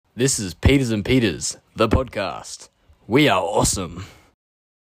This is Peters and Peters, the podcast. We are awesome.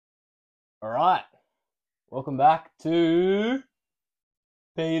 All right. Welcome back to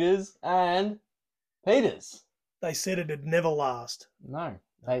Peters and Peters. They said it'd never last. No,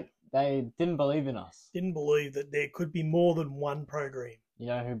 they didn't believe in us. Didn't believe that there could be more than one program. You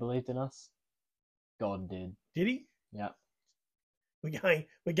know who believed in us? God did. Did he? Yeah. We're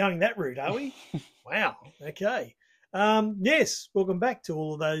going that route, are we? Wow. Okay. Yes. Welcome back to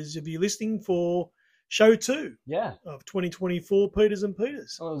all of those of you listening for show 2 Yeah. of 2024 Peters and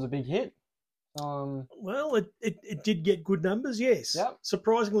Peters. Well, it was a big hit. Well, it did get good numbers, yes. Yep.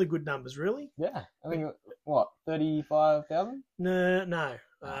 Surprisingly good numbers, really. Yeah. I think, 35,000? No.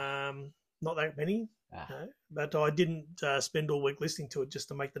 Not that many. Ah. No. But I didn't spend all week listening to it just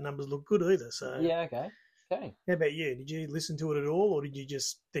to make the numbers look good either. So Yeah, okay. Okay. how about you? Did you listen to it at all, or did you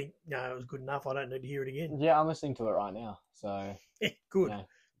just think, no, it was good enough, I don't need to hear it again? Yeah, I'm listening to it right now. So, Good. yeah.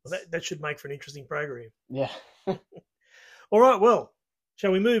 Well, that should make for an interesting program. Yeah. All right, well,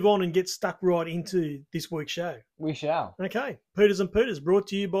 shall we move on and get stuck right into this week's show? We shall. Okay, Peters and Peters, brought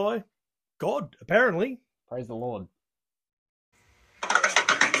to you by God, apparently. Praise the Lord.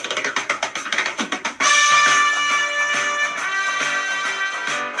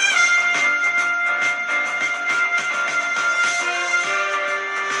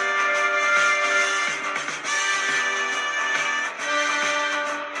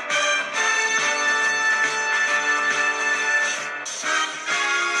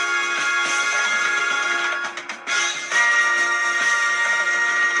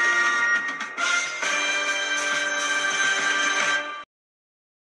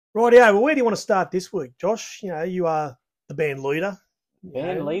 Rightio, well, where do you want to start this week, Josh? You know, you are the band leader.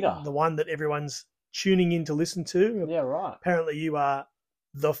 Band leader. The one that everyone's tuning in to listen to. Yeah, right. Apparently you are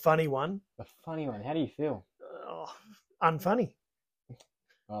the funny one. The funny one. How do you feel? Unfunny.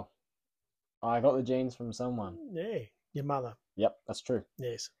 Well, I got the genes from someone. Yeah, your mother. Yep, that's true.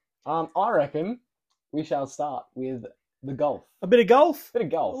 Yes. I reckon we shall start with the golf. A bit of golf? Bit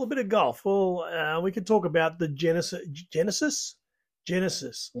of golf. Well, a bit of golf. Well, we could talk about the Genesis.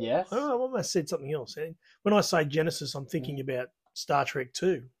 Yes. Oh, I almost said something else. When I say Genesis, I'm thinking about Star Trek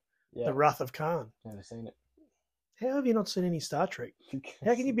 2, Yeah. The Wrath of Khan. Never seen it. How have you not seen any Star Trek?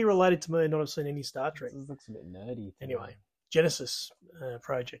 How can you be related to me and not have seen any Star Trek? This looks a bit nerdy. to me. Anyway, Genesis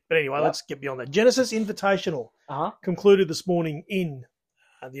project. But anyway, Yep. let's get beyond that. Genesis Invitational Uh-huh. concluded this morning in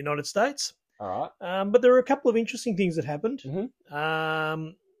the United States. All right. But there were a couple of interesting things that happened. Mm-hmm.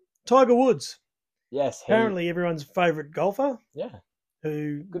 Tiger Woods, Yes. apparently everyone's favourite golfer, Yeah.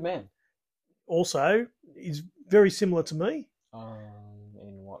 who Good man. also is very similar to me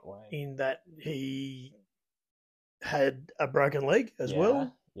In what way? in that he had a broken leg as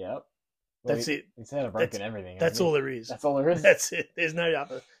well. Yep. That's it. He's had a broken everything. That's hasn't all he? there is. That's all there is. That's it. There's no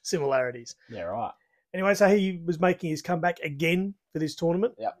other similarities. Yeah, right. Anyway, so he was making his comeback again for this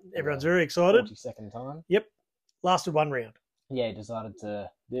tournament. Yep. Everyone's very excited. 42nd time. Lasted one round. Yeah, he decided to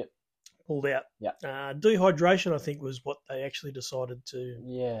dip. Pulled out. Yep. Dehydration, I think, was what they actually decided to.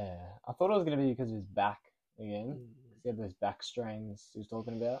 Yeah. I thought it was going to be because of his back again. He had those back strains he was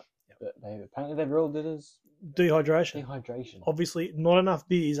talking about. Yep. But apparently they've ruled it as Dehydration. dehydration. Obviously, not enough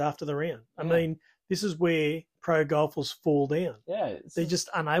beers after the round. I Yeah. mean, this is where pro golfers fall down. Yeah. They're just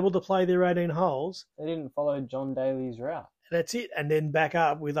unable to play their 18 holes. They didn't follow John Daly's route. That's it. And then back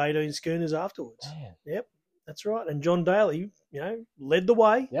up with 18 schooners afterwards. Man. That's right. And John Daly, led the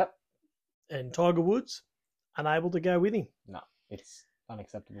way. Yep. And Tiger Woods, unable to go with him. No, it's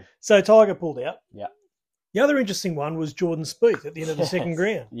unacceptable. So Tiger pulled out. Yep. The other interesting one was Jordan Spieth at the end of the second Yes,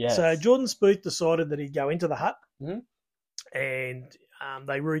 round. yes. So Jordan Spieth decided that he'd go into the hut Mhm. and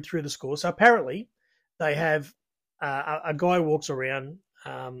they read through the score. So apparently they have a guy walks around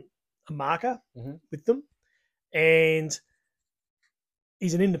a marker Mhm. with them, and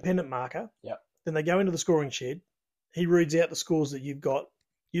he's an independent marker. Yep. Then they go into the scoring shed. He reads out the scores that you've got.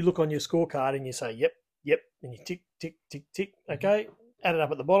 You look on your scorecard and you say, yep, and you tick, tick, tick, tick. Okay, add it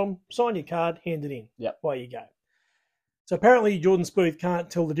up at the bottom, sign your card, hand it in. Yep. Away you go. So apparently Jordan Spieth can't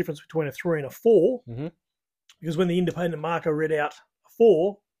tell the difference between a 3 and a 4 Mhm. because when the independent marker read out a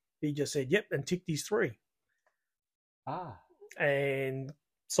 4, he just said, yep, and ticked his 3 Ah. and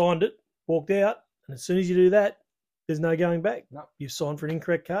signed it, walked out. And as soon as you do that, there's no going back. No. You've signed for an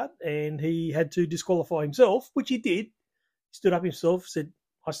incorrect card, and he had to disqualify himself, which he did. He stood up himself, said,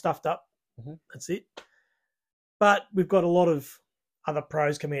 I stuffed up. Mhm. That's it. But we've got a lot of other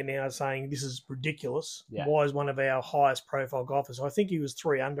pros coming out now saying this is ridiculous. Yeah. Why is one of our highest profile golfers? I think he was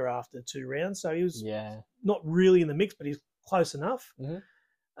 3 under after 2 rounds, so he was Yeah. not really in the mix, but he's close enough. Mhm.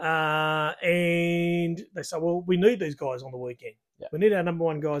 And they say, well, we need these guys on the weekend. Yeah. We need our number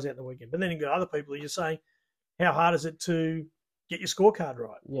one guys out in the weekend. But then you've got other people who are saying, how hard is it to get your scorecard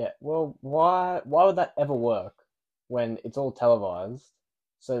right? Yeah. Well, why would that ever work when it's all televised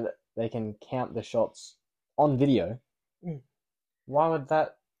so that they can count the shots on video? Mm. Why would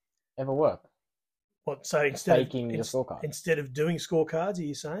that ever work? What? So Faking your scorecard. instead of doing scorecards, are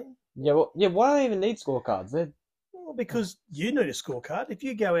you saying? Yeah. Well, yeah. Why do they even need scorecards? Well, because you need a scorecard. If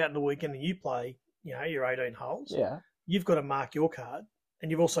you go out in the weekend and you play, your 18 holes, Yeah. you've got to mark your card, and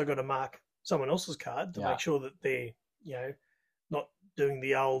you've also got to mark someone else's card to Yeah. make sure that they're, not doing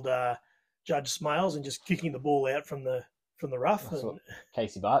the old Judge Smales and just kicking the ball out from the rough. That's what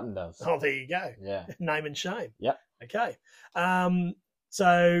Casey Barton does. Oh, there you go. Yeah. Name and shame. Yep. Okay.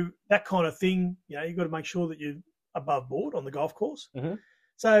 So that kind of thing, you've got to make sure that you're above board on the golf course. Mhm.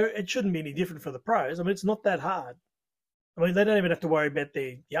 So it shouldn't be any different for the pros. I mean, it's not that hard. I mean, they don't even have to worry about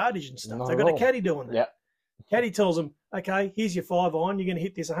their yardage and stuff. Not They've at got a all. caddy doing that. Yep. Caddy tells them, okay, here's your 5 iron. You're going to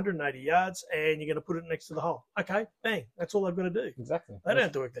hit this 180 yards and you're going to put it next to the hole. Okay, bang. That's all they've got to do. Exactly. They don't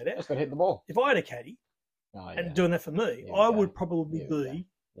have to work that out. Just got to hit the ball. If I had a caddy Oh, and yeah. doing that for me, Here we I go. would probably Here we go. be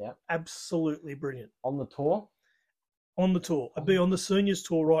Yep. absolutely brilliant. On the tour. On the tour. I'd be on the seniors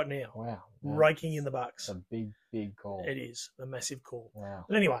tour right now, Wow. raking in the bucks. It's a big, big call. It is a massive call. Wow.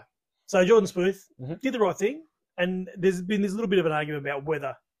 But anyway, so Jordan Spieth Mhm. did the right thing, and there's been this little bit of an argument about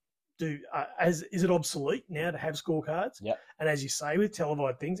whether is it obsolete now to have scorecards? Yep. And as you say, with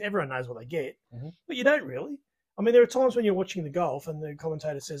televised things, everyone knows what they get, Mhm. but you don't really. I mean, there are times when you're watching the golf and the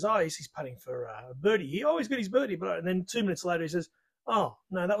commentator says, "Oh, he's putting for a birdie. He always got his birdie," and then 2 minutes later he says, "Oh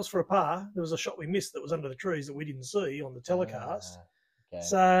no, that was for a par. There was a shot we missed that was under the trees that we didn't see on the telecast." Okay.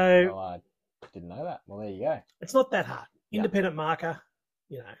 So Well, I didn't know that. Well, there you go. it's not that hard. Yeah. Independent marker,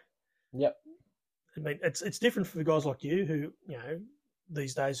 Yep. I mean, it's different for guys like you who,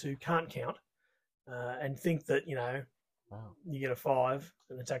 these days who can't count and think that, Wow. you get a 5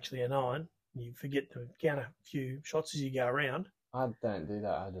 and it's actually a 9. You forget to count a few shots as you go around. I don't do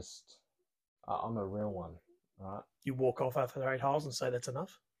that. I'm a real one, right? You walk off after 8 holes and say that's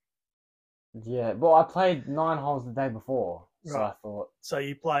enough. Yeah. Well, I played 9 holes the day before, so Right. I thought, So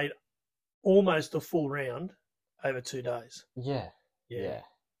you played almost a full round over 2 days. yeah.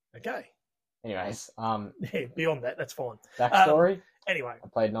 Okay. Anyways, Yeah, beyond that, that's fine. backstory. Anyway, I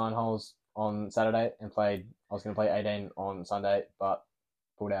played 9 holes on Saturday and I was going to play 18 on Sunday, but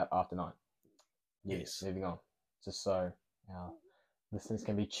pulled out after 9. Yes. Moving on. Just so our listeners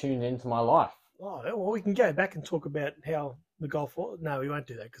can be tuned into my life. oh, well, we can go back and talk about how the golf was. No, we won't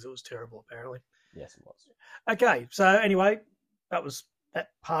do that because it was terrible, apparently. Yes, it was. Okay, so anyway, that was that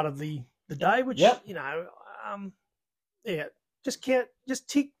part of the day, which, Yep. just count, just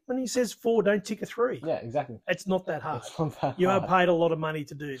tick, when he says 4, don't tick a 3. Yeah, exactly. It's not that hard. It's not that You are hard. paid a lot of money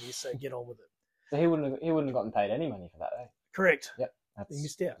to do this, so get on with it. So he wouldn't have gotten paid any money for that, eh? Correct. Yep. You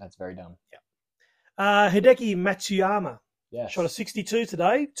missed out. That's very dumb. Hideki Matsuyama Yeah. shot a 62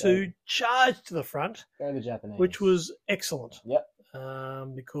 today to Yeah. charge to the front, Go the Japanese. which was excellent. Yep.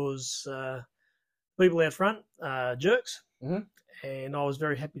 Because people out front are jerks, Mhm. and I was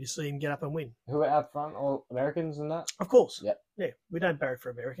very happy to see him get up and win. Who were out front? All Americans and that? Of course. Yep. Yeah, we don't barrack for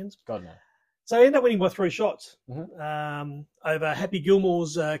Americans. God no. So he ended up winning by 3 shots Mhm. over Happy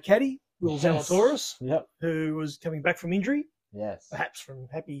Gilmore's caddy, Will Yes. Zalatoris, Yep. who was coming back from injury, Yes. perhaps from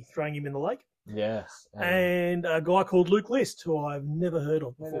Happy throwing him in the lake, Yes. and a guy called Luke List, who I've never heard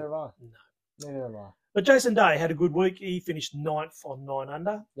of Neither before. have I. No. Neither have I. But Jason Day had a good week. He finished 9th on 9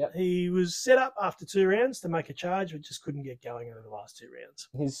 under. Yep. He was set up after 2 rounds to make a charge, but just couldn't get going over the last 2 rounds.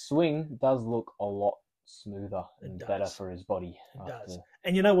 His swing does look a lot smoother and It better does. for his body. It does.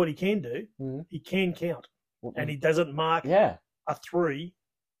 And you know what he can do? Mhm. He can count. What And was- he doesn't mark Yeah, a 3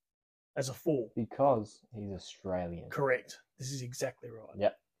 as a 4. because he's Australian. Correct. This is exactly right.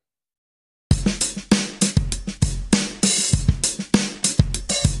 Yep.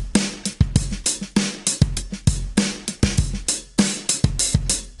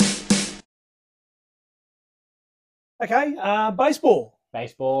 Okay, baseball.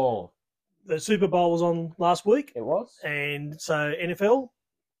 Baseball. The Super Bowl was on last week, It was. and so NFL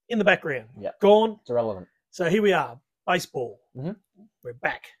in the background. Yep. Gone. It's irrelevant. So here we are, baseball. Mhm. We're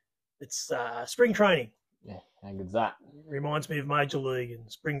back. It's spring training. Yeah, how good's that? Reminds me of Major League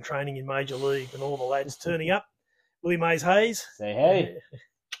and spring training in Major League and all the lads turning up. Willie Mays Hayes. Say hey.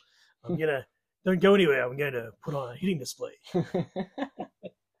 Don't go anywhere. I'm going to put on a hitting display.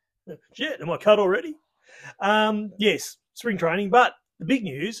 Shit, am I cut already? Yes, spring training. But the big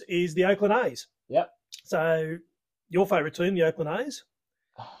news is the Oakland A's. Yep. So your favourite team, the Oakland A's.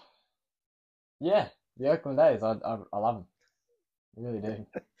 Yeah, the Oakland A's. I love them. You really do.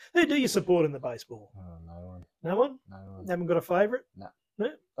 Who do you support in the baseball? Oh, no one. No one? No one. Haven't got a favourite? No. No?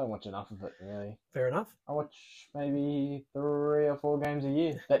 Don't watch enough of it, really. Fair enough. I watch maybe 3 or 4 games a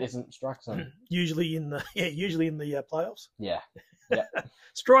year. That isn't Strike Zone. Usually in the playoffs. Yeah.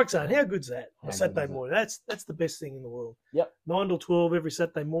 Strike Zone, how good's that? How On good Saturday is it? morning. That's the best thing in the world. Yep. 9 till 12 every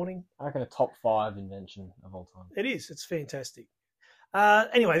Saturday morning. I reckon a top 5 invention of all time. It is. It's fantastic.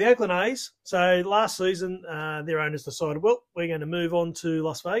 Anyway, the Oakland A's. So last season, their owners decided, well, we're going to move on to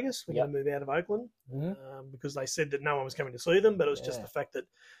Las Vegas. We're going to move out of Oakland because they said that no one was coming to see them, but it was just the fact that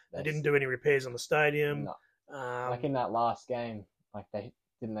they didn't do any repairs on the stadium. No. Like in that last game, like they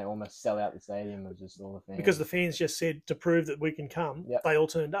almost sell out the stadium of just all the fans. Because the fans just said to prove that we can come, they all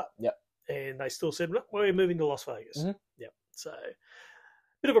turned up. Yep. And they still said, "Look, we're moving to Las Vegas. Yep. So,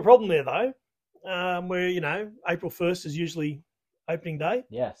 bit of a problem there, though, where, April 1st is usually opening day.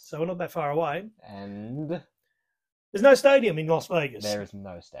 Yes. So we're not that far away. And there's no stadium in Las Vegas. there is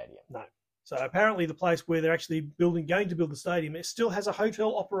no stadium. No. So apparently the place where they're actually going to build the stadium, it still has a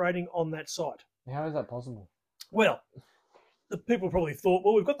hotel operating on that site. How is that possible? Well, the people probably thought,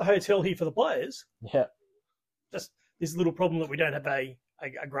 well, we've got the hotel here for the players. Yeah. Just this little problem that we don't have a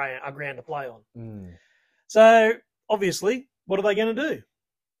ground to play on. Mm. So obviously, what are they going to do?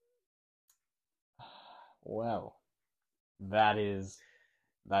 Well, that is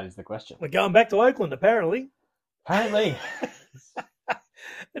the question. We're going back to Oakland, apparently. Apparently.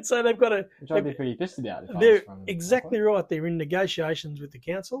 And so they've got to... Which I'd be pretty pissed about. They're exactly right. They're in negotiations with the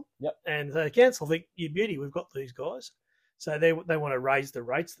council. Yep. And the council think, you beauty, we've got these guys. So they want to raise the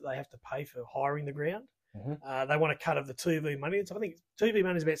rates that they have to pay for hiring the ground. Mm-hmm. They want a cut of the TV money. So I think TV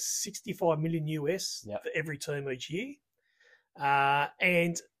money is about $65 million US for every team each year.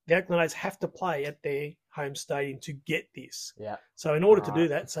 And the Oakland A's have to play at their home stadium to get this. Yeah. So in order to do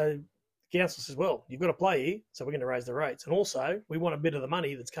that, so the council says, well, you've got to play here, so we're going to raise the rates. And also, we want a bit of the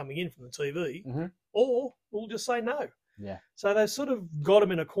money that's coming in from the TV, or we'll just say no. Yeah. So they've sort of got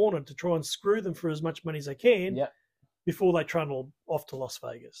them in a corner to try and screw them for as much money as they can before they trundle off to Las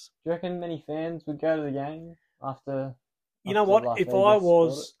Vegas. Do you reckon many fans would go to the game after? You know what? If I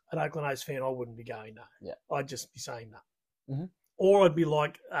was an Oakland A's fan, I wouldn't be going, no. Yeah. I'd just be saying no. Mm-hmm. Or I'd be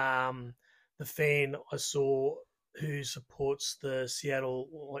like the fan I saw who supports the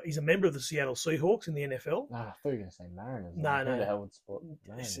Seattle. He's a member of the Seattle Seahawks in the NFL. I thought you were going to say Mariners. No. Who the hell would support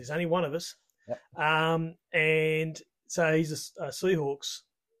Mariners? There's only one of us. Yep. And so he's a Seahawks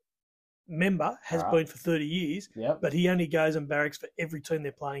member, has been for 30 years, but he only goes and barracks for every team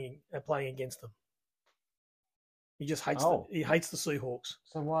they're playing against them. He just hates he hates the Seahawks.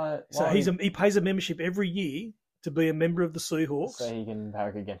 So why So he pays a membership every year to be a member of the Seahawks. So he can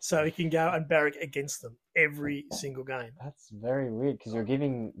barrack against them. So he can go and barrack against them every single game. That's very weird because you're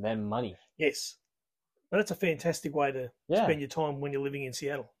giving them money. Yes. But it's a fantastic way to spend your time when you're living in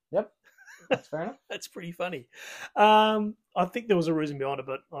Seattle. Yep. That's fair enough. That's pretty funny. I think there was a reason behind it,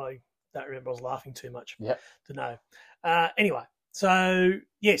 but I don't remember. I was laughing too much to know. Anyway, so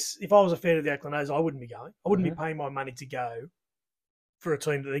yes, if I was a fan of the Oakland A's, I wouldn't be going. I wouldn't be paying my money to go for a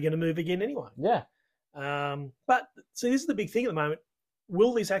team that they're going to move again anyway. Yeah. But see, this is the big thing at the moment.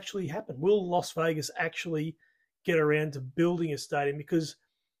 Will this actually happen? Will Las Vegas actually get around to building a stadium? Because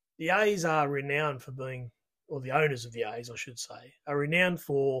the A's are renowned for being, or the owners of the A's, I should say, are renowned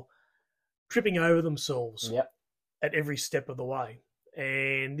for tripping over themselves at every step of the way.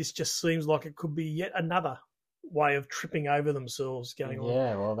 And this just seems like it could be yet another way of tripping over themselves going on.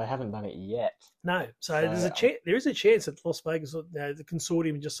 Yeah, well, they haven't done it yet. No, so there is a chance that Las Vegas, the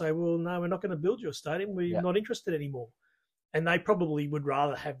consortium, just say, well, no, we're not going to build you a stadium. We're not interested anymore. And they probably would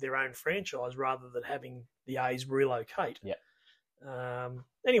rather have their own franchise rather than having the A's relocate. Yeah.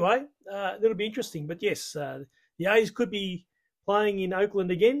 Anyway, that'll be interesting. But yes, the A's could be playing in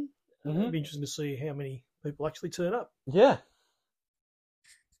Oakland again. It'll be interesting to see how many people actually turn up. Yeah.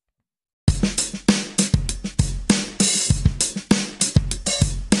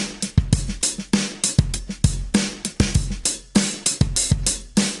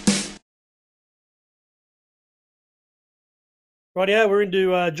 Rightio, we're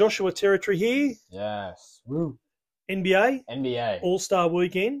into Joshua territory here. Yes. Woo. NBA. All-Star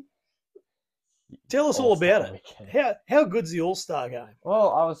Weekend. Tell us all about it. How good's the All-Star game? Well,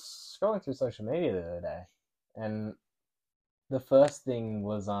 I was scrolling through social media the other day, and the first thing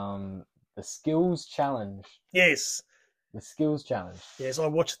was the skills challenge. Yes. The skills challenge. Yes, I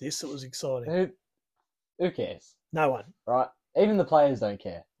watched this. It was exciting. Who cares? No one. Right? Even the players don't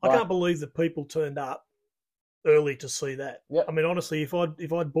care. I can't believe that people turned up early to see that. Yep. I mean, honestly, if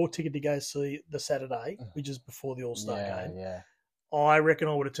I'd bought ticket to go see the Saturday, which is before the All-Star game, I reckon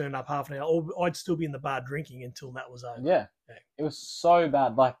I would have turned up half an hour, or I'd still be in the bar drinking until that was over. Yeah. It was so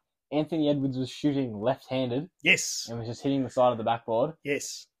bad. Like, Anthony Edwards was shooting left-handed Yes. and was just hitting the side of the backboard.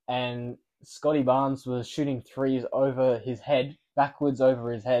 Yes. And Scotty Barnes was shooting threes over his head, backwards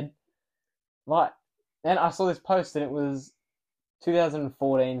over his head. Like, and I saw this post and it was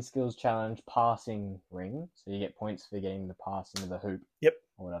 2014 Skills Challenge passing ring. So you get points for getting the pass into the hoop. Yep.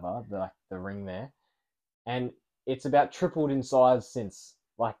 Or whatever, the ring there. And it's about tripled in size since.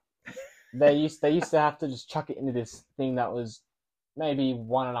 Like, they used to have to just chuck it into this thing that was maybe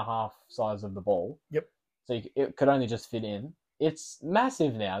 1.5 size of the ball. Yep. So it could only just fit in. It's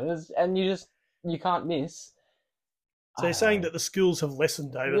massive now. You can't miss. So you're saying that the skills have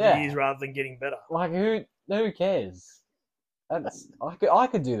lessened over the years rather than getting better? Like, who cares? I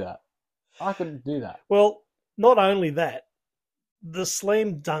could do that. I could do that. Well, not only that, the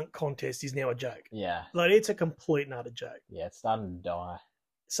slam dunk contest is now a joke. Yeah. Like, it's a complete and utter joke. Yeah, it's starting to die.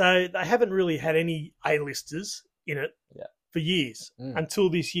 So they haven't really had any A-listers in it for years until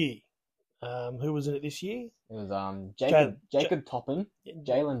this year. Who was in it this year? It was Jacob Toppin,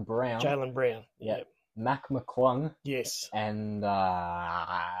 Jaylen Brown. Yeah. Yep. Mac McClung. Yes. And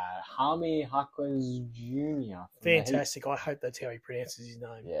Jaime Jaquez Jr. Fantastic. I hope that's how he pronounces his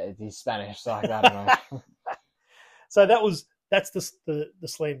name. Yeah, he's Spanish, so I don't know. So that's the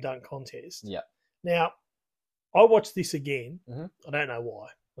slam dunk contest. Yeah. Now, I watched this again. Mm-hmm. I don't know why.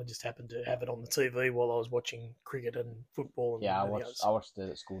 I just happened to have it on the TV while I was watching cricket and football. And I watched it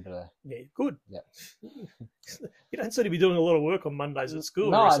at school today. Yeah, good. Yeah. You don't seem to be doing a lot of work on Mondays at school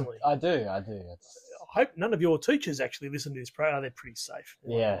recently. I do. I hope none of your teachers actually listen to this program. They're pretty safe.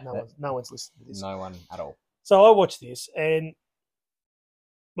 Yeah. No one's listening to this. No one at all. So I watched this, and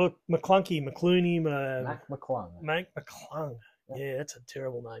look, Mac McClung. Mac McClung. Yeah, that's a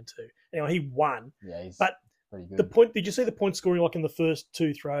terrible name too. Anyway, he won. Yeah, he's but pretty good. Did you see the point scoring like in the first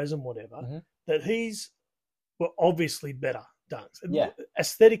two throws and whatever? Mm-hmm. That he's obviously better dunks. Yeah.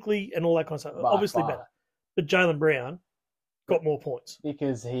 Aesthetically and all that kind of stuff. Obviously better. But Jaylen Brown got more points.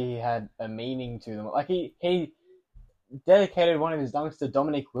 Because he had a meaning to them. Like, he dedicated one of his dunks to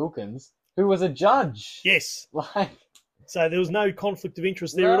Dominic Wilkins, who was a judge. Yes. Like, so there was no conflict of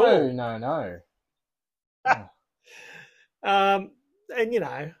interest there at all. No. And,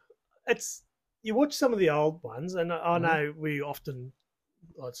 it's... You watch some of the old ones, and I know we often,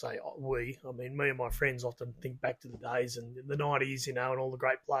 me and my friends often think back to the days and the 90s, and all the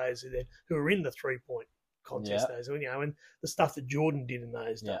great players who were in the 3-point contest days, and the stuff that Jordan did in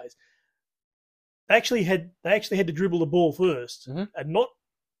those days. They actually had to dribble the ball first and not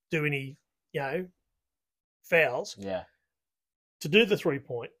do any, fouls to do the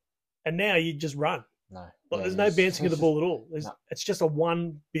 3-point, and now you just run. No. There's no bouncing of the ball at all. It's just a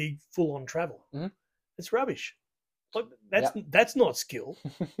one big full-on travel. Mm-hmm. It's rubbish. Like, that's not skill.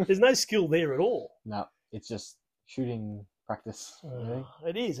 There's no skill there at all. No, it's just shooting practice. Really.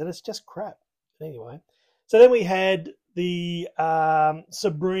 It is, and it's just crap. But anyway, so then we had the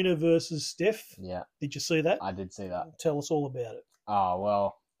Sabrina versus Steph. Yeah. Did you see that? I did see that. Tell us all about it. Oh,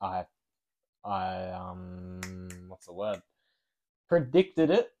 well, I what's the word? Predicted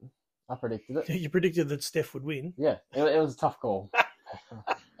it. I predicted it. You predicted that Steph would win. Yeah, it was a tough call.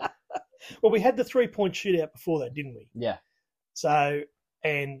 Well, we had the 3-point shootout before that, didn't we? Yeah. So,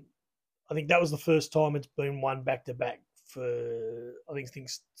 and I think that was the first time it's been won back-to-back for, I think,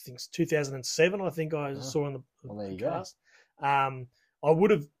 since 2007, I think I saw on the cast. I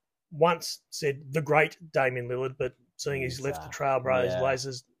would have once said the great Damian Lillard, but seeing he's left the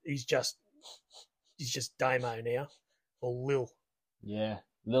Trailblazers, he's just Damo now, or Lil. Yeah.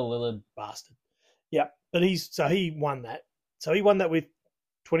 Lil Lillard. Bastard. Yeah, but he won that. So he won that with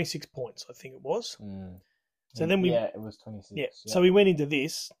 26 points, I think it was. So then it was 26. Yeah. So we went into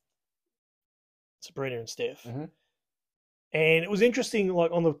this, Sabrina and Steph, and it was interesting.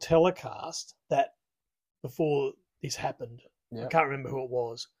 Like on the telecast, that before this happened, I can't remember who it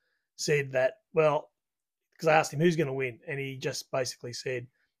was, said that because I asked him who's going to win, and he just basically said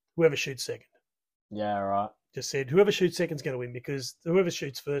whoever shoots second. Yeah, right. Just said whoever shoots second is going to win because whoever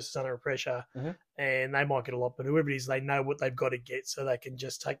shoots first is under pressure and they might get a lot, but whoever it is, they know what they've got to get so they can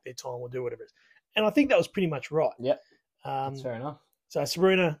just take their time or do whatever it is. And I think that was pretty much right. Yeah, that's fair enough. So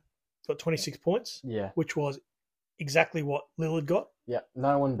Sabrina got 26 points, which was exactly what Lillard got. Yeah,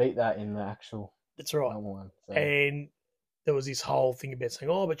 no one beat that in the actual That's right. normal one. So. And there was this whole thing about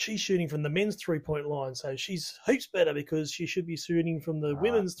saying, but she's shooting from the men's 3-point line, so she's heaps better because she should be shooting from the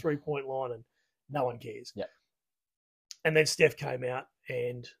women's 3-point line, and no one cares. Yeah. And then Steph came out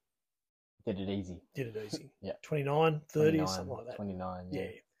and did it easy. Yeah. 29, 30, something like that. 29, yeah.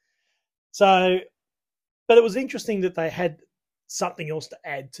 So, but it was interesting that they had something else to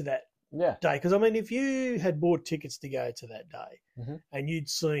add to that Yeah. day. Because, I mean, if you had bought tickets to go to that day Mhm. and you'd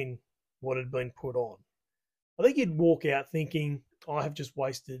seen what had been put on, I think you'd walk out thinking, I have just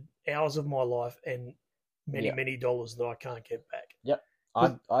wasted hours of my life and many, Yeah. many dollars that I can't get back. Yep.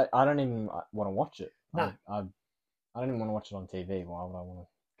 I don't even want to watch it. No. I don't even want to watch it on TV. Why would I want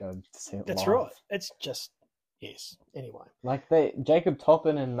to go to see it That's live? right. It's just, yes. Anyway. Like Jacob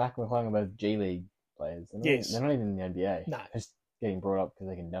Toppin and Mac McClung are both G League players. Yes. They're not even in the NBA. No. Just getting brought up because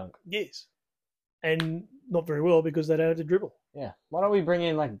they can dunk. Yes. And not very well because they don't have to dribble. Yeah. Why don't we bring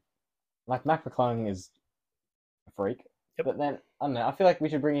in like Mac McClung is a freak. Yep. But then I don't know. I feel like we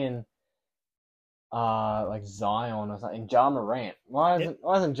should bring in like Zion or something. Ja Morant. Why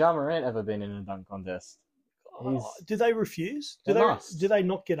hasn't Ja Morant ever been in a dunk contest? Do they refuse? They must. Do they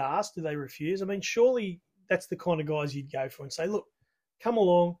not get asked? Do they refuse? I mean, surely that's the kind of guys you'd go for and say, look, come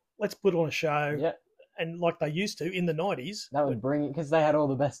along, let's put on a show. Yeah. And like they used to in the 90s. That would bring because they had all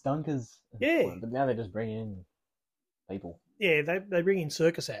the best dunkers. Yeah. But now they just bring in people. Yeah, they bring in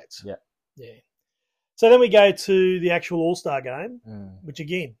circus acts. Yeah. Yeah. So then we go to the actual All-Star game, Mm. which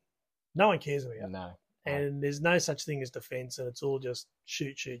again, no one cares about. No. And there's no such thing as defence, and it's all just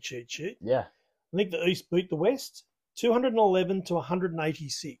shoot, shoot, shoot, shoot. Yeah. I think the East beat the West 211 to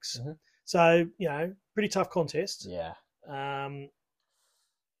 186. Mhm. So, pretty tough contest. Yeah.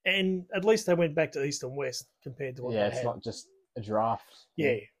 And at least they went back to East and West compared to what Yeah, they it's had. not just a draft.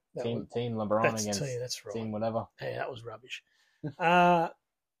 Yeah. Team LeBron that's against that's right. team whatever. Yeah, that was rubbish.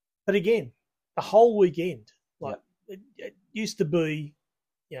 But again, the whole weekend, it used to be,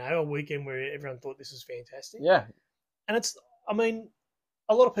 a weekend where everyone thought this was fantastic. Yeah. And it's, I mean,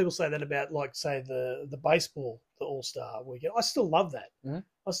 a lot of people say that about, like, say, the baseball, the All-Star weekend. I still love that. Mm-hmm.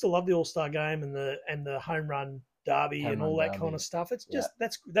 I still love the All-Star game and the home run derby and all that kind of stuff. It's just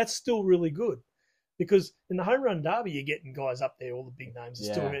that's still really good because in the home run derby you're getting guys up there, all the big names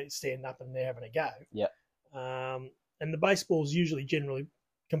are still standing up and they're having a go. Yeah. And the baseball is usually generally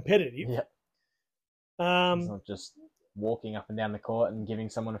competitive. Yeah. It's not just walking up and down the court and giving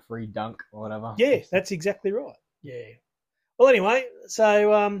someone a free dunk or whatever. Yeah, that's exactly right. Yeah. Well, anyway,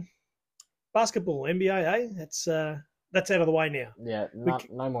 so basketball, NBA, that's out of the way now. Yeah,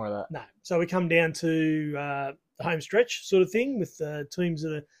 no more of that. No. So we come down to the home stretch sort of thing with teams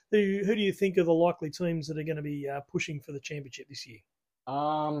that are. Who do you think are the likely teams that are going to be pushing for the championship this year?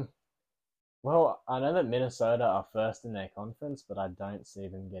 Well, I know that Minnesota are first in their conference, but I don't see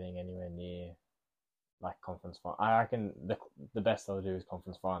them getting anywhere near like conference final. I reckon the best they'll do is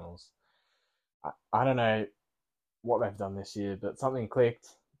conference finals. I don't know what they've done this year, but something clicked.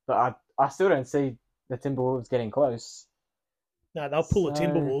 But I still don't see the Timberwolves getting close. No, they'll pull the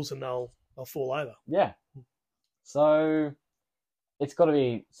Timberwolves and they'll fall over. Yeah. So it's got to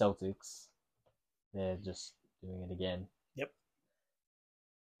be Celtics. They're just doing it again. Yep.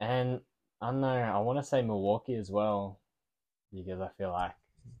 And I don't know. I want to say Milwaukee as well because I feel like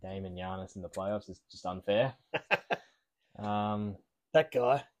Dame and Giannis in the playoffs is just unfair. That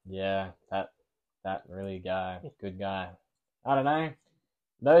guy. Yeah, that really good guy. I don't know.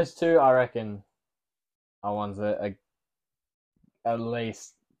 Those two, I reckon, are ones that are at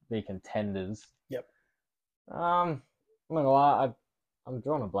least be contenders. Yep. I'm not gonna lie, I'm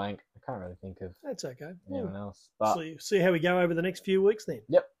drawing a blank. I can't really think of That's okay. anyone else. But see how we go over the next few weeks then.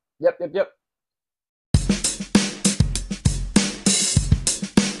 Yep.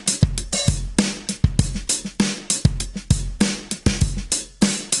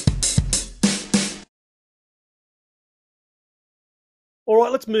 All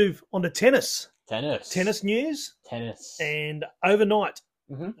right, let's move on to tennis. Tennis News. And overnight,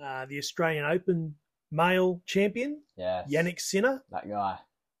 Mm-hmm. the Australian Open male champion, Yannick Sinner, that guy,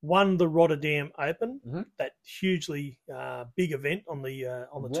 won the Rotterdam Open, Mhm. that hugely big event on the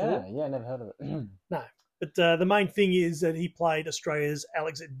tour. Yeah, never heard of it. No, but the main thing is that he played Australia's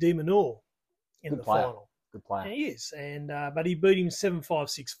Alex de Minaur in the final. Good player. And he is, and but he beat him 7-5,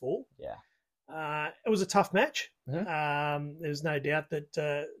 6-4. Yeah. It was a tough match. Mhm. There's no doubt that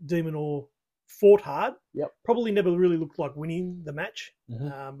de Minaur fought hard. Yep. Probably never really looked like winning the match,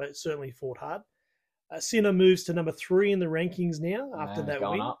 Mhm. but certainly fought hard. Sinner moves to number 3 in the rankings now after that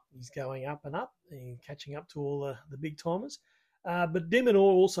win. Up. He's going up and up and catching up to all the big timers. But de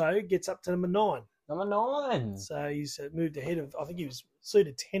Minaur also gets up to number 9. Number 9. So he's moved ahead of, I think he was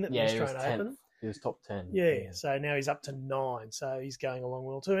seeded 10 at the Australian Open. He was top 10. Yeah, so now he's up to 9. So he's going along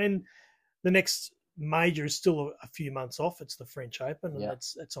well too. And the next major is still a few months off. It's the French Open, and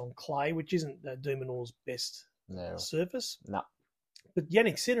it's on clay, which isn't de Minaur's best surface. No. But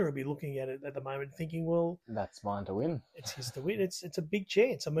Yannick Sinner will be looking at it at the moment thinking, well, that's mine to win. It's his to win. It's a big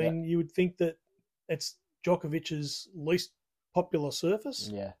chance. I mean, you would think that it's Djokovic's least popular surface.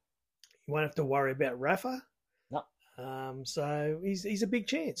 Yeah. You won't have to worry about Rafa. No. So he's a big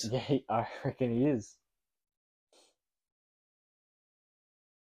chance. Yeah, I reckon he is.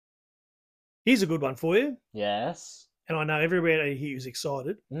 Here's a good one for you, Yes. and I know everybody here is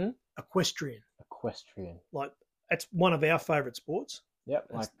excited. Mhm. Equestrian, Equestrian. like that's one of our favourite sports. Yep,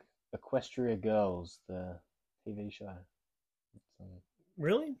 That's- like Equestria Girls, the TV show. It's,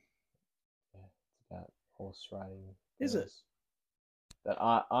 Really? yeah, it's about horse riding. Is it? girls That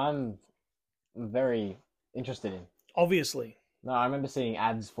I'm very interested in. Obviously. No, I remember seeing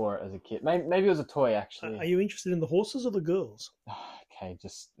ads for it as a kid. Maybe it was a toy, actually. Are you interested in the horses or the girls? Okay,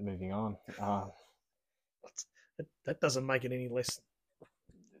 just moving on. That doesn't make it any less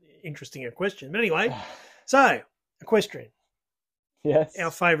interesting a question. But anyway, so equestrian, yes.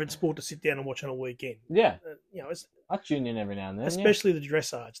 our favourite sport to sit down and watch on a weekend. Yeah, It's, I tune in every now and then. especially the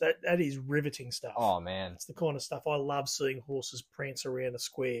dressage. That is riveting stuff. Oh man, It's the kind of stuff I love seeing horses prance around a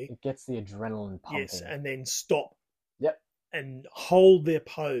square. it gets the adrenaline pumping. Yes, and then stop. Yep. And hold their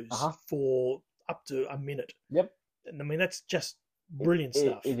pose Uh-huh. for up to a minute. Yep. And I mean that's just brilliant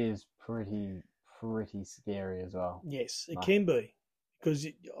stuff. It is pretty scary as well. Yes, it Nice. can be because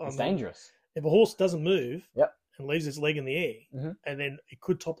It's dangerous. if a horse doesn't move. Yep. And leaves its leg in the air, Mhm. and then it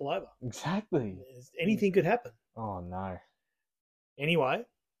could topple over. Exactly. Anything could happen. Oh no. Anyway,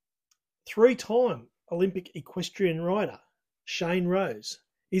 3-time Olympic equestrian rider Shane Rose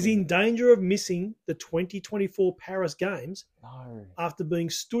is in danger of missing the 2024 Paris Games No. after being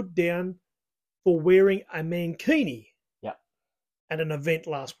stood down for wearing a mankini Yep. at an event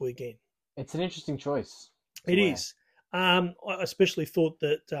last weekend. It's an interesting choice. It is. I especially thought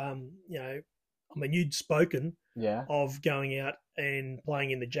that, you'd spoken Yeah. of going out and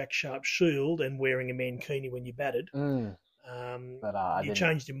playing in the Jack Sharp Shield and wearing a mankini when you batted. But I You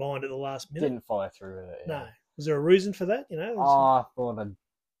changed your mind at the last minute. didn't follow through with it. No. Yeah. Was there a reason for that? Oh, I thought I'd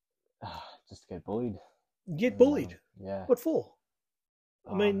just get bullied. Get bullied. Yeah. What for?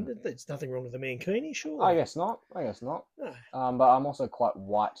 I mean, Um, there's nothing wrong with a mankini, sure. I guess not. No. But I'm also quite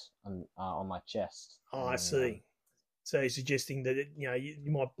white on my chest. Oh, I and, see. So you're suggesting that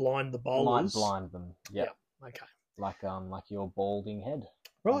you might blind the might bowlers. blind them. Yeah. Okay. Like your balding head.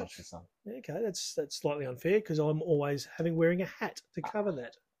 Right. Against the sun. Okay, that's slightly unfair because I'm always wearing a hat to cover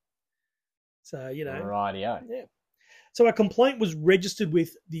that. So Rightio. Yeah. So a complaint was registered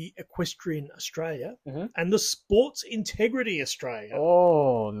with the Equestrian Australia Mhm. and the Sports Integrity Australia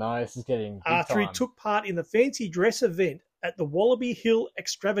Oh no, this is getting big after he time. took part in the fancy dress event at the Wallaby Hill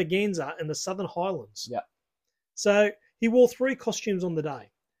Extravaganza in the Southern Highlands. Yep. So he wore 3 costumes on the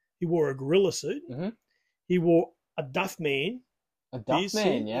day. He wore a gorilla suit. Mhm. He wore a Duff Man. A duck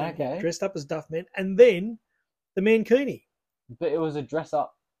man, yeah, okay. Dressed up as Duff Man. And then the mankini. But it was a dress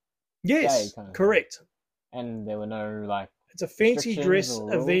up, Yes, Day kind of thing. correct. and there were no like. It's a fancy Restrictions dress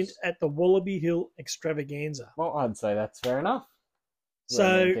or event rules? at the Wallaby Hill Extravaganza. Well, I'd say that's fair enough. So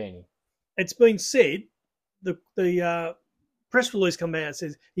Mankini. it's been said, the press release come out and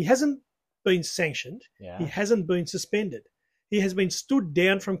says he hasn't been sanctioned, he Yeah. hasn't been suspended. He has been stood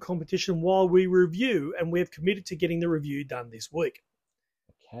down from competition while we review, and we have committed to getting the review done this week.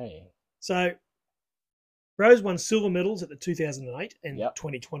 Okay. So Rose won silver medals at the 2008 and Yep.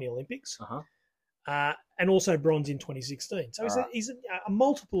 2020 Olympics, Uh-huh. and also bronze in 2016. So Alright. he's a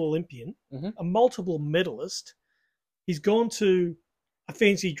multiple Olympian, Mhm. a multiple medalist. He's gone to a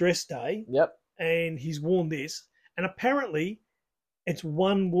fancy dress day Yep. and he's worn this. And apparently, it's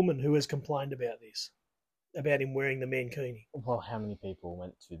one woman who has complained about this, about him wearing the mankini. Well, how many people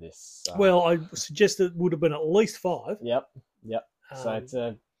went to this? Well, I suggest it would have been at least 5. Yep. So Um, it's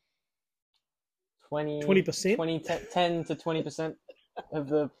a 20%? 10 to 20% of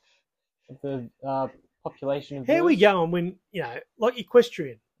the population of how are we viewers. going when, like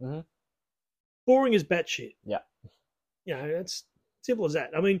equestrian, Mhm. boring as batshit. Yeah. It's simple as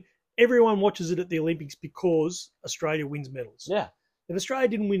that. I mean, everyone watches it at the Olympics because Australia wins medals. Yeah. If Australia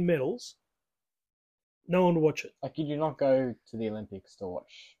didn't win medals, no one would watch it. Like, you do not go to the Olympics to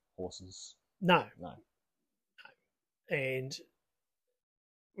watch horses. No. No. And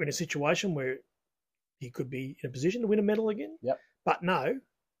we're in a situation where he could be in a position to win a medal again. Yep. But no,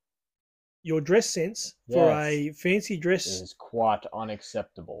 your dress sense for Yes. a fancy It dress. is quite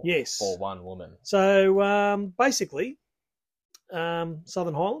unacceptable. Yes. For one woman. So basically,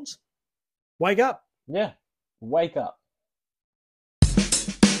 Southern Highlands, wake up. Yeah. Wake up.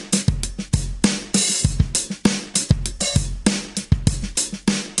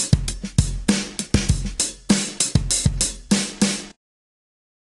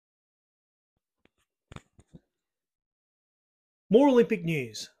 More Olympic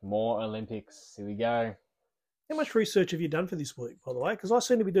news. More Olympics. Here we go. How much research have you done for this week, by the way? Because I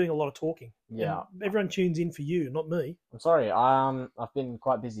seem to be doing a lot of talking. Yeah. And everyone tunes in for you, not me. I'm sorry. I've been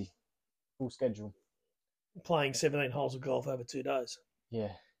quite busy. Full schedule. Playing 17 holes of golf over 2 days. Yeah.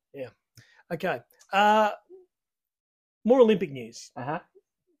 Okay. More Olympic news.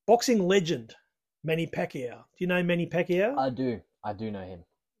 Boxing legend Manny Pacquiao. Do you know Manny Pacquiao? I do know him.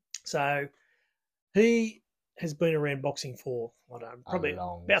 So he has been around boxing for, I don't know, probably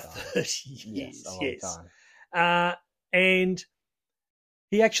long about time. 30 years. Yes, a long time. And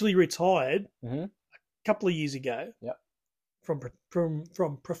he actually retired Mhm. a couple of years ago. Yep.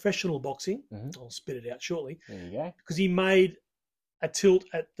 From professional boxing. Mhm. I'll spit it out shortly. There you go. Because he made a tilt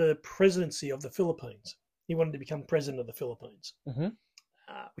at the presidency of the Philippines. He wanted to become president of the Philippines, Mhm.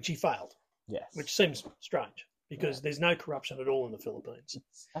 Which he failed, Yes. which seems strange because there's no corruption at all in the Philippines.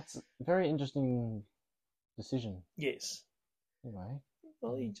 That's a very interesting decision. Yes. Anyway.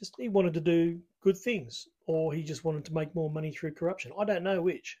 Well, he wanted to do good things, or he just wanted to make more money through corruption. I don't know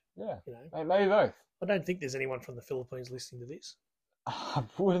which. Yeah. You know, Maybe both. I don't think there's anyone from the Philippines listening to this. I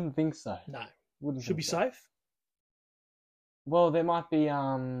wouldn't think so. No. Wouldn't Should be think so. safe. Well, there might be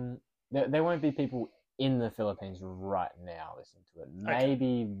there won't be people in the Philippines right now listening to it. Okay.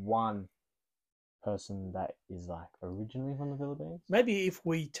 Maybe one person that is like originally from the Philippines. Maybe if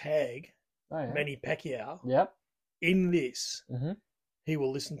we tag Oh yeah. Manny Pacquiao Yep. in this, Mhm. he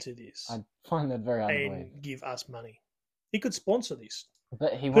will listen to this I find that very hard to believe. and give us money. He could sponsor this.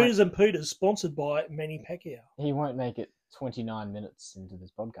 But he won't. Hooters and Peters, sponsored by Manny Pacquiao. He won't make it 29 minutes into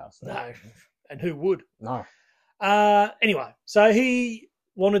this podcast. Though. No, and who would? No. Anyway, so he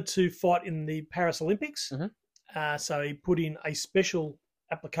wanted to fight in the Paris Olympics. Mhm. So he put in a special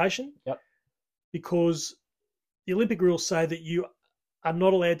application. Yep. Because the Olympic rules say that you are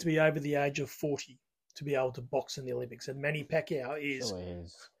not allowed to be over the age of 40 to be able to box in the Olympics. And Manny Pacquiao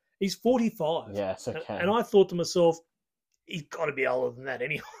he's 45. Yes, okay. And I thought to myself, he's got to be older than that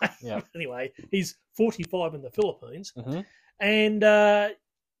anyway. Yep. Anyway, he's 45 in the Philippines. Mhm. And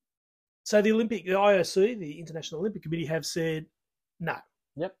so the IOC, the International Olympic Committee, have said, no.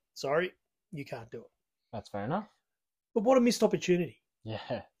 Yep. Sorry, you can't do it. That's fair enough. But what a missed opportunity.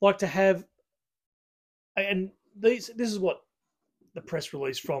 Yeah. Like to have, and this is what the press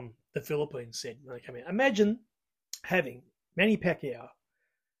release from the Philippines said when they came in. Imagine having Manny Pacquiao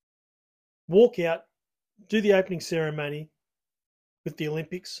walk out, do the opening ceremony with the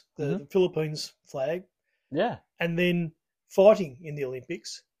Olympics, the Philippines flag, Yeah. and then fighting in the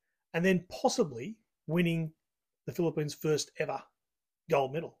Olympics, and then possibly winning the Philippines' first ever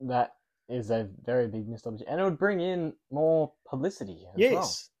gold medal. That is a very big missed opportunity. And it would bring in more publicity as well.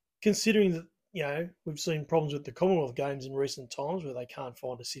 Yes, considering that, you know, we've seen problems with the Commonwealth Games in recent times where they can't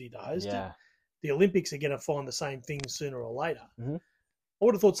find a city to host it. Yeah. The Olympics are going to find the same thing sooner or later. Mhm. I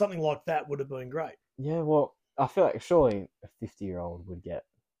would have thought something like that would have been great. Yeah, well, I feel like surely a 50-year-old would get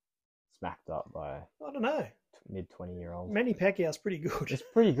smacked up by I don't know. mid-20-year-old. Manny Pacquiao's pretty good. It's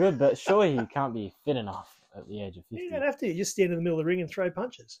pretty good, but surely he can't be fit enough at the age of 50. You don't have to. You just stand in the middle of the ring and throw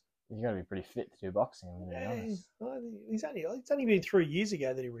punches. You've got to be pretty fit to do boxing, to be honest. It's only been 3 years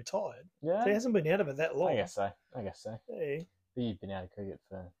ago that he retired. Yeah, So he hasn't been out of it that long. I guess so. Yeah. But you've been out of cricket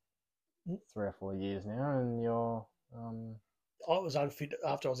for 3 or 4 years now, and you're... I was unfit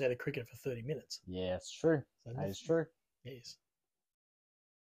after I was out of cricket for 30 minutes. Yeah, it's true. So That is true. Yes.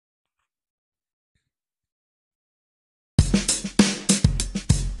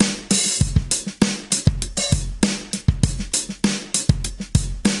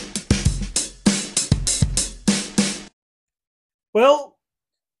 Well,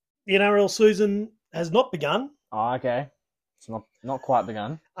 the NRL season has not begun Oh, okay. It's not quite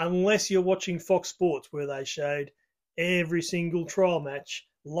begun. unless you're watching Fox Sports, where they showed every single trial match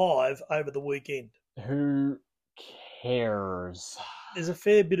live over the weekend. Who cares? There's a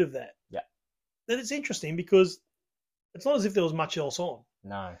fair bit of that. Yeah. That it's interesting because it's not as if there was much else on.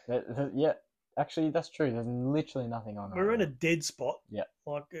 No. Yeah, actually, that's true. There's literally nothing on. We're in a dead spot. Yeah.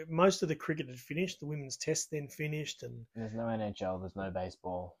 Like most of the cricket had finished. The women's test then finished, and There's no NHL. There's no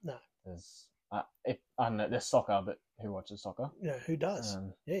baseball. No. There's I don't know. There's soccer, but who watches soccer? you know, who does?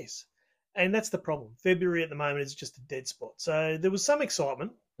 Um, Yes. And that's the problem. February at the moment is just a dead spot. So there was some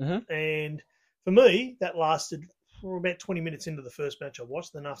excitement. Mhm. And for me, that lasted for about 20 minutes into the first match I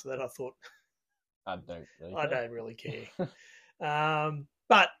watched. Then after that, I thought, I don't really. I care. don't really care.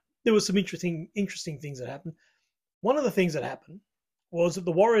 But there was some interesting things that happened. One of the things that happened was that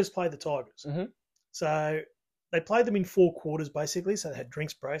the Warriors played the Tigers. Mhm. So they played them in 4 quarters, basically. So they had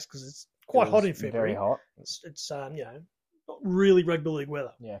drinks breaks because it's quite It hot was in February. Very hot. It's you know, not really rugby league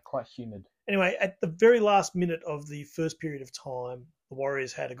weather. Yeah, quite humid. Anyway, at the very last minute of the first period of time, the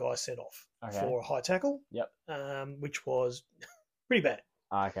Warriors had a guy sent off Okay. for a high tackle. Yep. Which was pretty bad.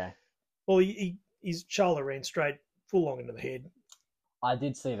 Okay. Well, his shoulder ran straight full long into the head, I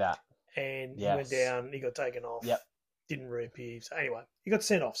did see that. and he Yes. went down. He got taken off. Yep. Didn't reappear. So anyway, he got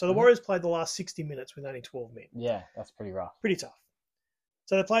sent off. So the Mhm. Warriors played the last 60 minutes with only 12 men. Yeah, that's pretty rough. Pretty tough.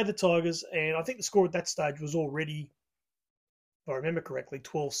 So they played the Tigers, and I think the score at that stage was already, if I remember correctly,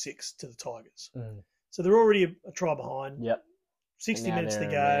 12-6 to the Tigers. Mm. So they're already a try behind. Yep. 60 And now minutes to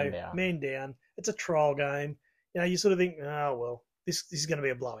they're go. man down. Man down. It's a trial game. You sort of think, oh, well, this is going to be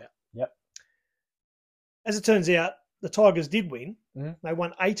a blowout. Yep. As it turns out, the Tigers did win. Mhm. They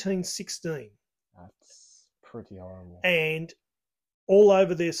won 18-16. That's pretty horrible. And all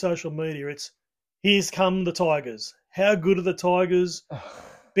over their social media, it's, here's come the Tigers. How good are the Tigers?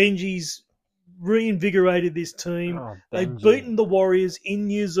 Benji's reinvigorated this team. Oh, They've Benji. beaten the Warriors in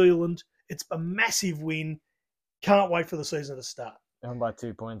New Zealand. It's a massive win. Can't wait for the season to start. They won by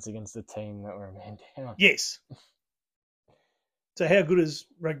 2 points against the team that were a man down. Yes. So how good is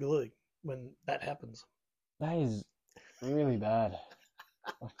rugby league when that happens? That is really bad.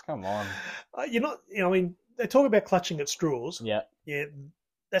 Like, come on. You're not. I mean, they talk about clutching at straws. Yeah. Yeah,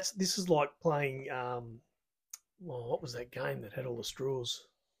 this is like playing. Well, what was that game that had all the straws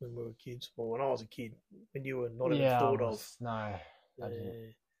when we were kids? Well, when I was a kid, when you were not even thought of. No, I Uh,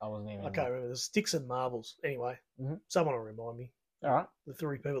 didn't. I wasn't even. I can't remember. There's sticks and marbles. Anyway, someone will remind me. All right. The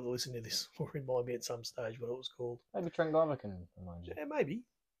three people that listen to this will remind me at some stage what it was called. Maybe Trent Glover can remind you. Yeah, maybe.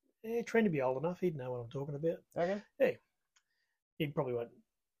 Yeah, Trent to be old enough, he'd know what I'm talking about. Okay. He probably won't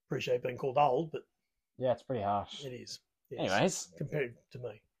appreciate being called old, but Yeah, it's pretty harsh. it is. Yes. Anyways, Compared to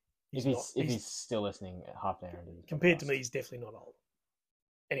me. if he's still listening at half an hour into the Compared to podcast. me, he's definitely not old.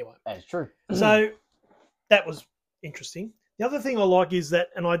 Anyway, That is true. so that was interesting. The other thing I like is that,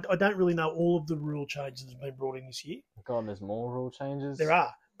 and I don't really know all of the rule changes that have been brought in this year. God, there's more rule changes. There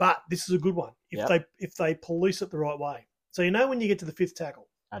are, but this is a good one if they police it the right way. So when you get to the fifth tackle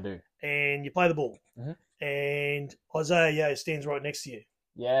I do. and you play the ball, Mhm. and Isaiah Yeo stands right next to you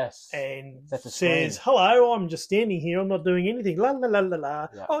Yes. and That's a says, screen. "Hello, I'm just standing here. I'm not doing anything." La la la la la.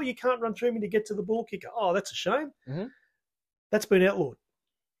 Yeah. Oh, you can't run through me to get to the ball kicker. Oh, that's a shame. Mhm. That's been outlawed.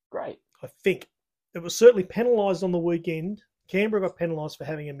 Great. I think it was certainly penalised on the weekend. Canberra got penalised for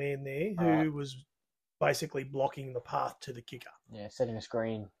having a man there who Alright. was basically blocking the path to the kicker, Yeah, setting a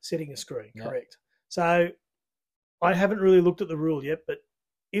screen. setting a screen. Yep. Correct. So I haven't really looked at the rule yet, but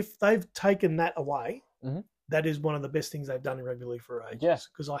if they've taken that away, Mhm. that is one of the best things they've done in rugby league for ages. Yes.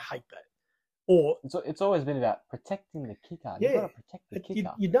 Because I hate that. Or It's always been about protecting the kicker. You've Yeah. got to protect the you,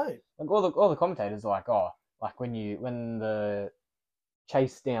 kicker. you don't. Like all the commentators are like, like when the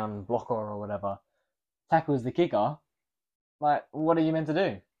chase down blocker or whatever tackles the kicker, like what are you meant to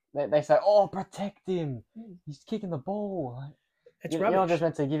do? They say, protect him. He's kicking the ball. Like, It's you're rubbish. not just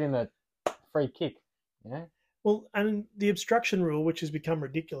meant to give him a free kick, you know? Well, and the obstruction rule, which has become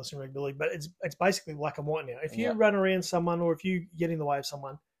ridiculous in rugby league, but it's basically black and white now. If you Yeah. run around someone or if you get in the way of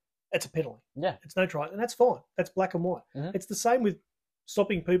someone, it's a penalty. Yeah. It's no try, and that's fine. That's black and white. Mhm. It's the same with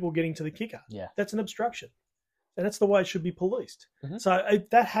stopping people getting to the kicker. Yeah. That's an obstruction, and that's the way it should be policed. Mhm. So if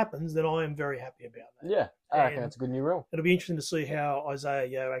that happens, then I am very happy about that. Yeah. I reckon And- that's a good new rule. It'll be interesting to see how Isaiah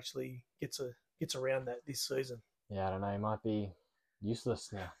Yeo actually gets around that this season. Yeah, I don't know. He might be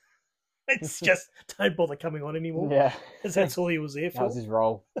useless now. It's just don't bother coming on anymore. Yeah. Because that's all he was there That for. was his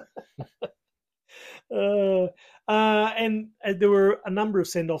role. And there were a number of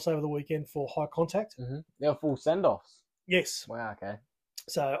send-offs over the weekend for high contact. They were full send-offs. Yes. Wow, okay.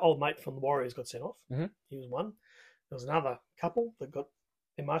 So old mate from the Warriors got sent off. Mhm. He was one. There was another couple that got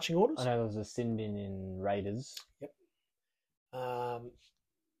their marching orders. I know there was a Sindin in Raiders.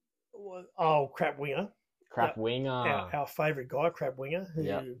 Crap winger. Crap winger. Our favourite guy, Crab Winger, who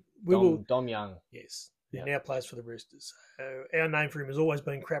Yeah. we will Dom Young. Yes, who Yep. now plays for the Roosters. So our name for him has always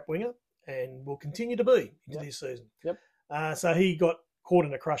been Crap Winger and will continue to be into Yep. this season. Yep. So he got caught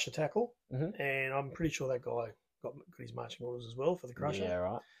in a crusher tackle, Mhm. and I'm pretty sure that guy got his marching orders as well for the crusher. Yeah,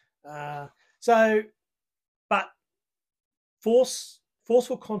 right. But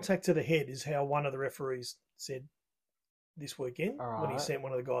forceful contact to the head is how one of the referees said this weekend when he Alright. sent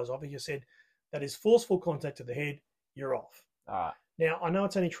one of the guys off. He just said, that is forceful contact to the head, you're off. All right. Now, I know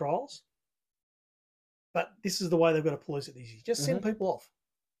it's only trials, but this is the way they've got to police it this year. Just send people off.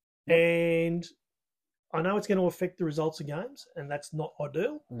 Yep. And I know it's going to affect the results of games, and that's not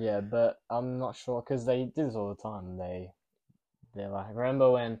ideal. Yeah, but I'm not sure because they do this all the time. They're like, remember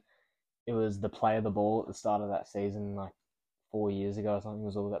when it was the play of the ball at the start of that season, like 4 years ago or something? It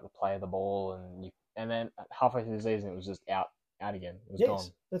was all about the play of the ball, and then halfway through the season, it was just out out again. It was Yes,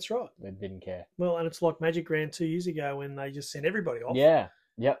 gone. that's right. They didn't care. Well, and it's like Magic Round 2 years ago when they just sent everybody off. Yeah.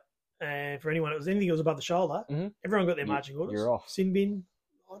 Yep. And for anyone, it was anything that was above the shoulder. Mhm. Everyone got their marching orders. You're off. Sin bin.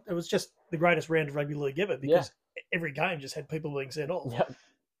 It was just the greatest round of rugby league ever because every game just had people being sent off. Yep.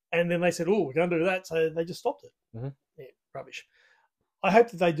 And then they said, "Oh, we can't do that," so they just stopped it. Mhm. Yeah, rubbish. I hope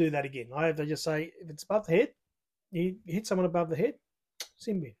that they do that again. I hope they just say, if it's above the head, you hit someone above the head,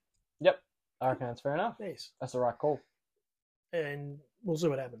 sin bin. Yep. I reckon that's fair enough. Yes. That's the right call. And we'll see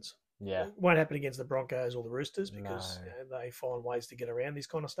what happens. Yeah. It won't happen against the Broncos or the Roosters because No. they find ways to get around this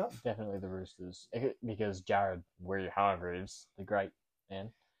kind of stuff. Definitely the Roosters. Because Jared Hargreaves, the great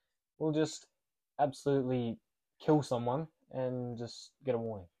man, will just absolutely kill someone and just get a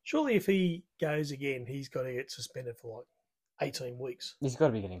warning. Surely if he goes again, he's got to get suspended for like 18 weeks. He's got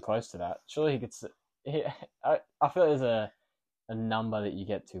to be getting close to that. Surely he gets... I feel like there's a number that you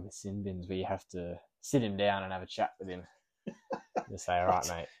get to with sin bins where you have to sit him down and have a chat with him. Just say, all right,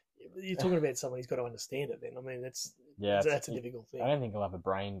 mate. You're talking about someone who's got to understand it then. I mean, that's a difficult thing. I don't think he'll have a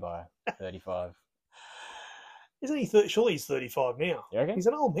brain by 35. Isn't he? Surely he's 35 now. You reckon? He's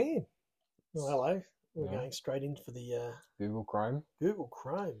an old man. Well, hello. We're going straight in for the Google Chrome. Google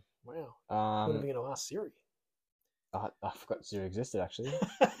Chrome. Wow. What are we going to ask Siri? I forgot Siri existed, actually.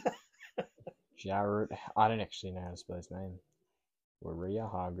 Jared. I don't actually know how to spell his name. Waria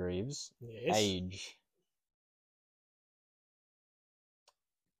Hargreaves. Yes. Age.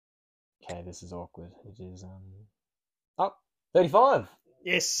 Okay, this is awkward. It is 35.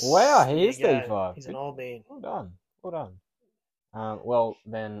 Yes. Wow, he There is you go. 35. He's an old man. Well done. Well done. Well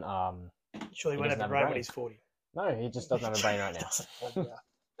then, Surely he won't have doesn't a brain when he's 40. no, he just doesn't have a brain right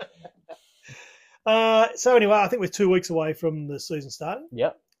now. So anyway, I think we're 2 weeks away from the season starting.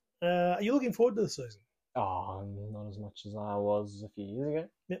 Yep. Are you looking forward to the season? Oh, not as much as I was a few years ago.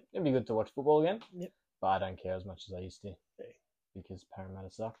 Yep. It'd be good to watch football again. Yep. But I don't care as much as I used to. Yeah. Because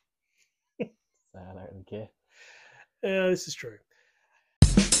Parramatta suck. So I don't really care. This is true.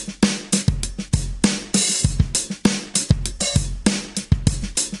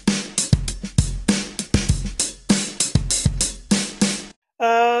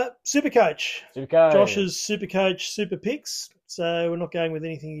 Supercoach. Supercoach. Josh's Supercoach Super Picks. So we're not going with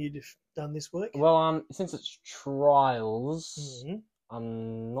anything you've done this week. Well, since it's trials, Mhm.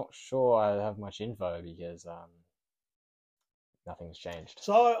 I'm not sure I have much info because nothing's changed.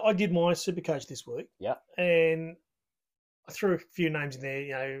 So I did my Supercoach this week. Yep. And I threw a few names in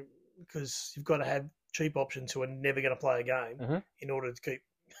there, because you've got to have cheap options who are never going to play a game Mhm. in order to keep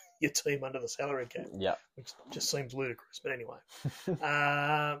your team under the salary cap, Yep. which just seems ludicrous. But anyway.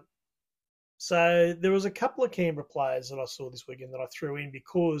 So there was a couple of Canberra players that I saw this weekend that I threw in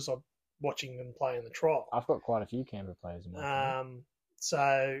because I'm watching them play in the trial. I've got quite a few Canberra players in my team. So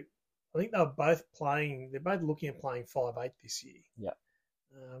I think they were both playing. They're both looking at playing 5'8" this year. Yep.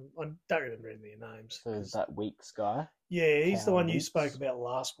 I don't remember any of their names. So there's that Weeks guy, Yeah, he's the one you Weeks. spoke about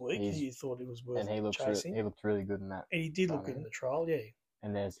last week. He's- You thought it was worth and he looked chasing. really good in that. And he did look good in the trial, yeah.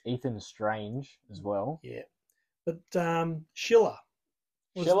 And there's Ethan Strange as well. Yeah. But Schiller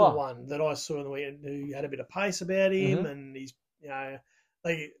was Schiller. the one that I saw in the weekend who had a bit of pace about him, Mhm. and he's,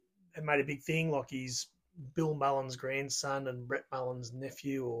 they had made a big thing like he's Bill Mullen's grandson and Brett Mullen's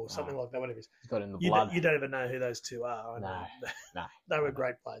nephew or something like that, whatever it is. He's got it in the You blood. don't even know who those two are. I know. No. They were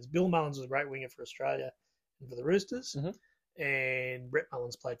great players. Bill Mullins was a great winger for Australia and for the Roosters, Mhm. and Brett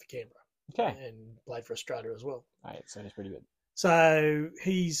Mullins played for Canberra Okay. and played for Australia as well. Right, so he's pretty good. So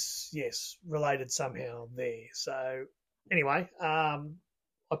he's, yes, related somehow there. So anyway,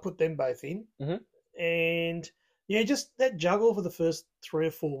 I put them both in. Mhm. And yeah, just that juggle for the first 3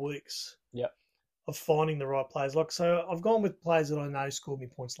 or 4 weeks. Yep. Of finding the right players. So I've gone with players that I know scored me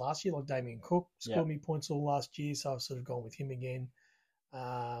points last year, like Damien Cook scored me points all last year, so I've sort of gone with him again.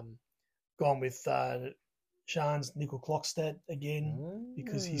 Gone with Sean's Nickel Clockstad again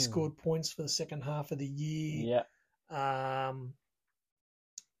because he scored points for the second half of the year. Yeah.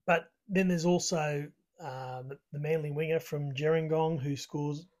 But then there's also the Manly winger from Gerringong who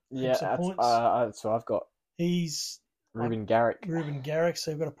scores heaps of points. So I've got He's Ruben Garrick. Ruben Garrick,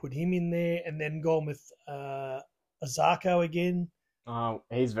 so we've got to put him in there, and then gone with Azarko again.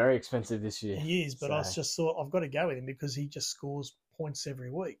 He's very expensive this year. He is, but I So- just thought I've got to go with him because he just scores points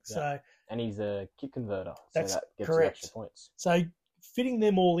every week. Yeah. And he's a kick converter, so That's that gets correct. you extra points. So fitting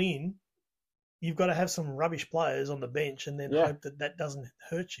them all in, you've got to have some rubbish players on the bench, and then Yeah. hope that doesn't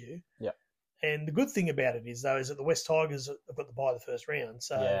hurt you. Yep. And the good thing about it is, though, is that the West Tigers have got the bye the first round,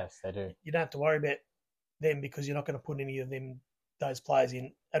 so Yes, they do. you don't have to worry about them because you're not going to put any of those players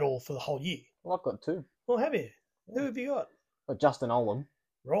in at all for the whole year. Well, I've got two. Well, have you? Who have you got? I've got Justin Olam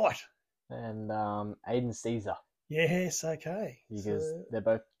Right. and Aiden Caesar. Yes, okay. because So- they're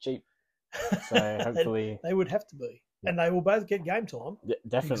both cheap. So hopefully, they would have to be. Yeah. And they will both get game time because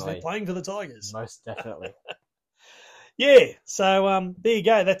they're definitely, playing for the Tigers. most definitely. Yeah. So there you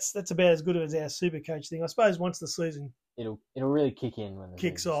go. That's about as good as our super coach thing. I suppose once the season It'll really kick in when the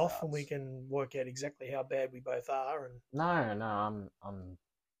kicks season off starts. and we can work out exactly how bad we both are. And No, I'm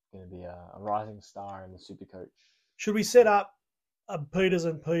going to be a rising star in the super coach. should we set up a Peters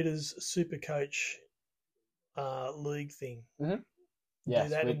and Peters super coach league thing? Yes, Do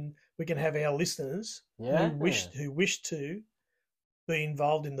that, and we can have our listeners yeah. who wish to be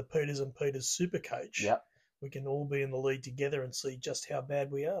involved in the Peters and Peters super coach. Yep. We can all be in the league together and see just how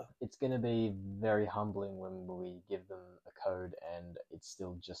bad we are. It's going to be very humbling when we give them a code and it's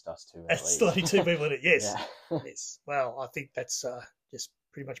still just us two. It's still only two people in it. Yes. Yeah. Yes. Well, I think that's just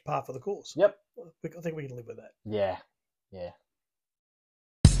pretty much par for the course. Yep. I think we can live with that. Yeah. Yeah.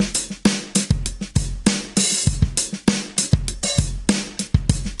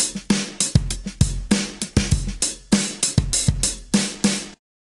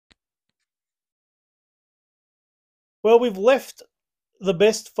 Well, we've left the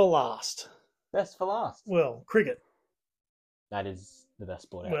best for last. Best for last. Well, cricket. That is the best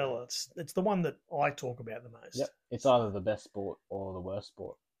sport out Well, it's the one that I talk about the most. there. Yep. It's either the best sport or the worst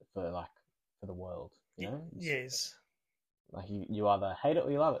sport for the world. You know. Yes. Like you either hate it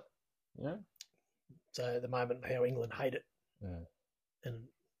or you love it. You know. So at the moment, how England hate it, and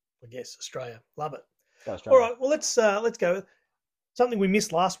I guess Australia love it. Go All Australia. right. Well, let's go. Something we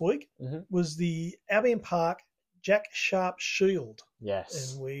missed last week Mhm. was the Albion Park Jack Sharp Shield,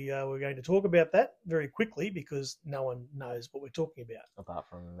 Yes. and we're going to talk about that very quickly because no one knows what we're talking about. Apart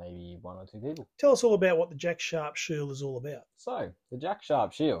from maybe one or two people. Tell us all about what the Jack Sharp Shield is all about. So the Jack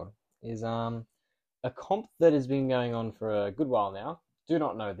Sharp Shield is a comp that has been going on for a good while now. Do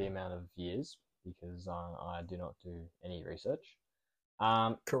not know the amount of years because I do not do any research.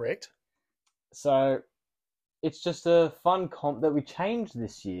 Correct. So it's just a fun comp that we changed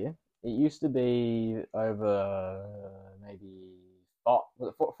this year. It used to be over maybe was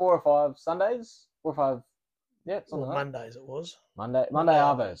it 4 or 5 Sundays, 4 or 5, yeah, something Well, like that. Mondays it was. Monday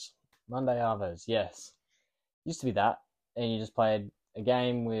Arvos. Monday Arvos, yes. Used to be that, and you just played a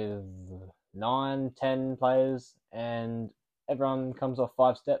game with 9, 10 players, and everyone comes off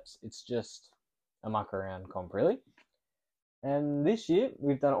 5 steps. It's just a muck around comp, really. And this year,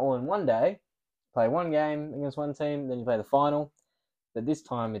 we've done it all in one day. Play one game against one team, then you play the final. But this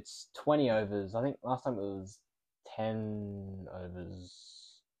time it's 20 overs. I think last time it was 10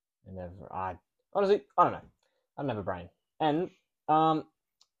 overs. And honestly, I don't know. I don't have a brain. And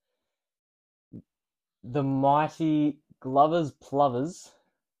the mighty Glovers Plovers,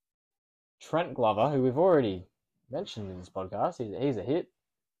 Trent Glover, who we've already mentioned in this podcast, he's a hit.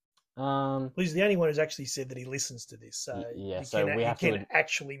 Well, he's the only one who's actually said that he listens to this, so Yeah, you so can, we you have can to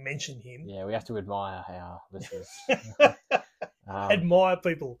actually mention him. Yeah, we have to admire our listeners. Admire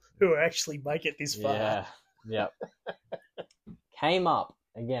people who actually make it this far. Yeah, yep. Came up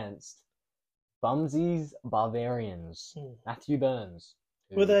against Bumsies Barbarians. Hmm. Matthew Burns.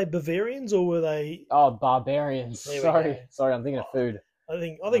 who- Were they Bavarians or were they? Oh, Barbarians. There we Sorry, go. sorry. I'm thinking of food. I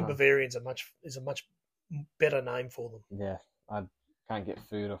think Ah. Bavarians is a much better name for them. Yeah, I can't get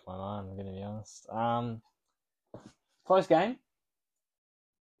food off my mind. I'm gonna be honest. Close game.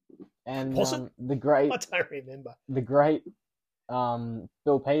 And Was it? the great I don't remember.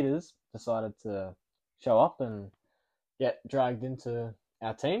 Bill Peters decided to show up and get dragged into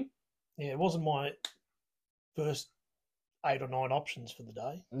our team. Yeah, it wasn't my first 8 or 9 options for the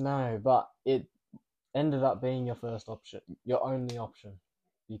day. No, but it ended up being your first option, your only option,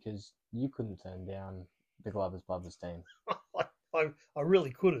 because you couldn't turn down the Glovers Brothers team. I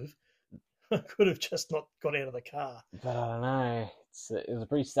really could have. I could have just not got out of the car. But I don't know. It was a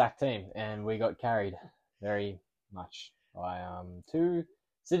pretty stacked team, and we got carried very much by 2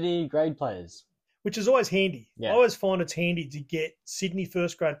 Sydney grade players. Which is always handy. Yeah. I always find it's handy to get Sydney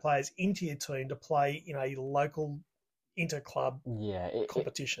first grade players into your team to play in a local inter-club Yeah,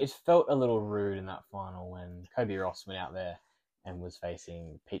 competition. it felt a little rude in that final when Kobe Ross went out there and was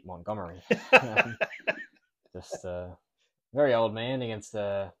facing Pete Montgomery. Just a very old man against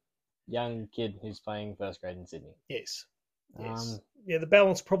a young kid who's playing first grade in Sydney. Yes. Yes. Um, Yeah, the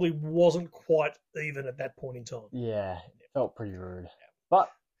balance probably wasn't quite even at that point in time. Yeah, it felt pretty rude.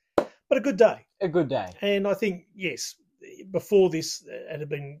 But But a good day. a good day. And I think, yes, before this, it had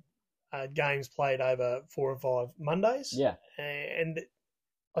been games played over 4 or 5 Mondays. Yeah. And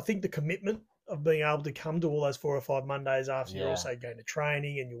I think the commitment of being able to come to all those 4 or 5 Mondays after you're Yeah. also going to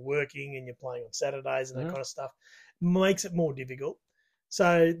training and you're working and you're playing on Saturdays and that Mhm. kind of stuff makes it more difficult.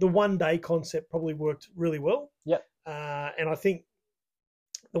 So the one-day concept probably worked really well. Yep. And I think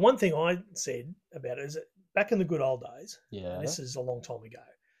the one thing I said about it is that back in the good old days, Yeah. and this is a long time ago,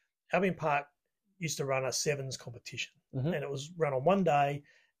 Albion Park used to run a sevens competition, Mhm. and it was run on one day,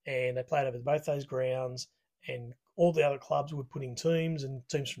 and they played over both those grounds, and all the other clubs would put in teams, and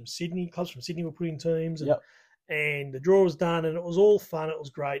clubs from Sydney were putting teams, and, Yep. and the draw was done, and it was all fun, it was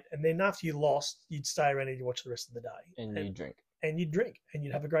great, and then after you lost, you'd stay around and you'd watch the rest of the day, And you drink. and you'd drink, and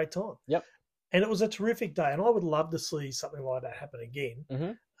you'd have a great time. Yep. And it was a terrific day, and I would love to see something like that happen again.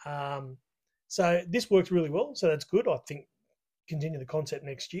 Mhm. So this worked really well, so that's good. I think continue the concept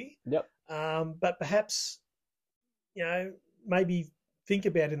next year. Yep. But perhaps, maybe think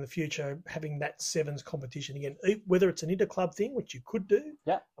about in the future having that sevens competition again, whether it's an inter-club thing, which you could do.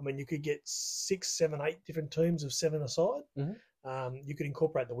 Yeah. I mean, you could get 6, 7, 8 different teams of 7 aside. Mhm. You could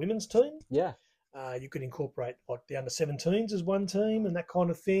incorporate the women's team. Yeah. You could incorporate like the under-17s as one team and that kind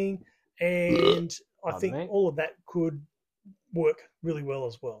of thing. And I think all of that could work really well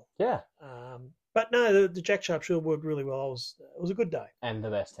as well. Yeah. But no, the Jack Sharp Shield worked really well. It was a good day. And the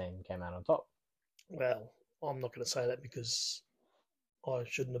best team came out on top. Well, I'm not going to say that because I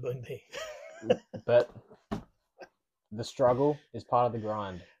shouldn't have been there. But the struggle is part of the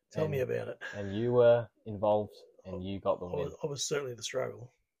grind. Tell me about it. And you were involved, and you got the win. I was certainly the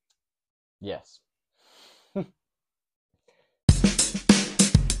struggle. Yes.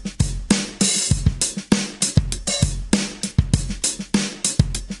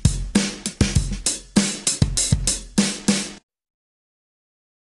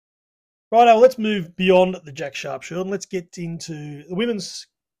 Right, well, let's move beyond the Jack Sharp Shield and let's get into the women's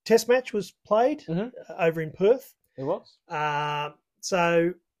test match was played over in Perth. It was.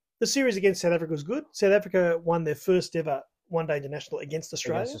 So the series against South Africa was good. South Africa won their first ever one-day international against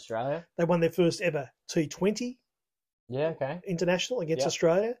Australia. Against Australia. They won their first ever T20 international against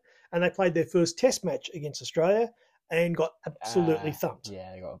Australia. And they played their first test match against Australia and got absolutely thumped.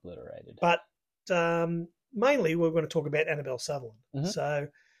 Yeah, they got obliterated. But mainly we're going to talk about Annabelle Sutherland. So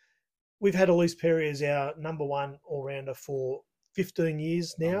we've had Elise Perry as our number one all-rounder for 15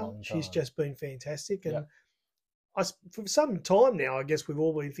 years now. She's just been fantastic. And for some time now, I guess we've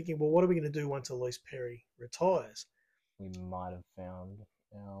all been thinking, well, what are we going to do once Elise Perry retires? We might have found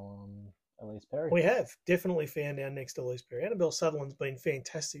our Elise Perry. We have definitely found our next Elise Perry. Annabelle Sutherland's been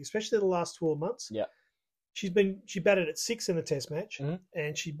fantastic, especially the last 12 months. Yeah. She batted at 6 in a test match,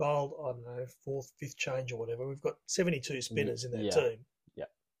 and she bowled, I don't know, 4th, 5th change or whatever. We've got 72 spinners in that team. Yeah.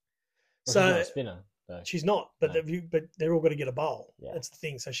 So well, she's not a spinner. Though. She's not, but they're all got to get a bowl. Yeah. That's the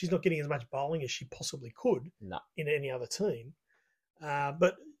thing. So she's not getting as much bowling as she possibly could in any other team.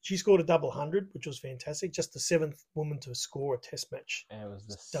 But she scored a double 100, which was fantastic. Just the 7th woman to score a test match. And it was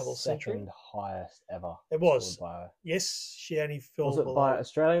the double second highest ever. It was. Yes, she only fell Was it below by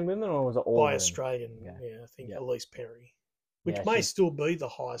Australian women or was it all by women? Australian? Yeah, I think Elise Perry, which may still be the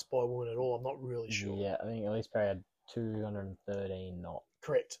highest by woman at all. I'm not really sure. Yeah, I think Elise Perry had 213 not.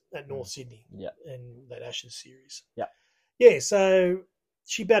 Correct, at North Sydney. Yeah. And that Ashes series. Yeah. Yeah, so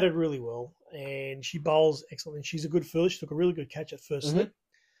she batted really well and she bowls excellently. She's a good fielder. She took a really good catch at first slip.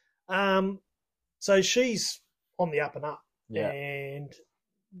 So she's on the up and up. Yeah. And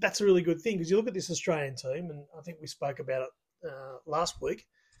that's a really good thing because you look at this Australian team, and I think we spoke about it last week,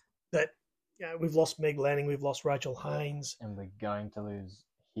 that we've lost Meg Lanning, we've lost Rachel Haynes. And we're going to lose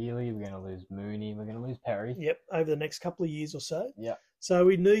Healy, we're going to lose Mooney, we're going to lose Perry. Yep, over the next couple of years or so. Yeah. So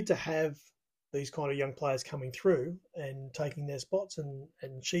we need to have these kind of young players coming through and taking their spots, and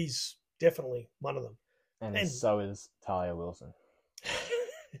she's definitely one of them. And so is Talia Wilson.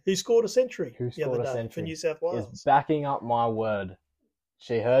 Who scored a century the other day for New South Wales. Is backing up my word.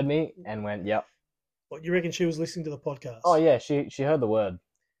 She heard me and went, yep. What, you reckon she was listening to the podcast? Oh, yeah, she heard the word.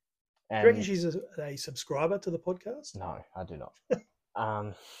 And do you reckon she's a subscriber to the podcast? No, I do not.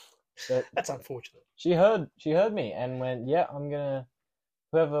 That's unfortunate. She heard me and went, yeah,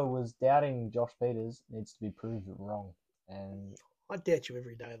 whoever was doubting Josh Peters needs to be proved wrong. And I doubt you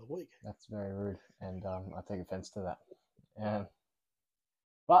every day of the week. That's very rude, and I take offence to that.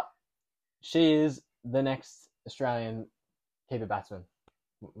 But she is the next Australian keeper batsman.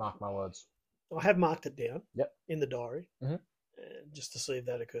 Mark my words. I have marked it down. Yep. In the diary, just to see if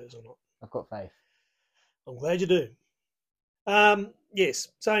that occurs or not. I've got faith. I'm glad you do. Yes.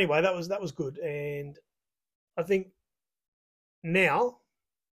 So anyway, that was good, and I think now.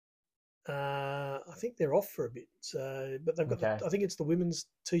 I think they're off for a bit. So, but they've got. I think it's the women's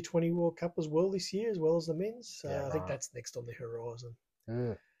T20 World Cup as well this year, as well as the men's. So I think that's next on the horizon.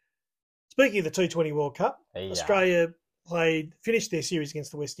 Speaking of the T20 World Cup, Australia finished their series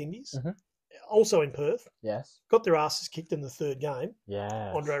against the West Indies. also in Perth. Yes. Got their asses kicked in the third game.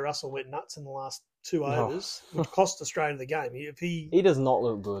 Yeah. Andre Russell went nuts in the last 2 Oh. overs, which cost Australia the game. He does not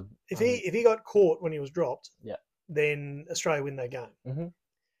look good. If he got caught when he was dropped, Yeah. then Australia win that game. Mm-hmm.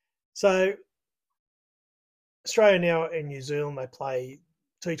 So Australia now and New Zealand, they play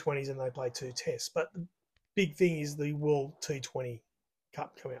T20s and they play 2 tests. But the big thing is the World T20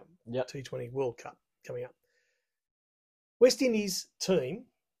 Cup coming up. Yep. T20 World Cup coming up. West Indies team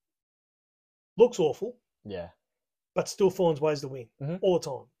looks awful, Yeah. but still finds ways to win Mhm. all the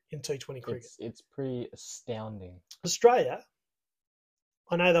time in T20 cricket. It's pretty astounding. Australia,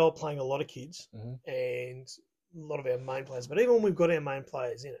 I know they were playing a lot of kids Mhm. and a lot of our main players, but even when we've got our main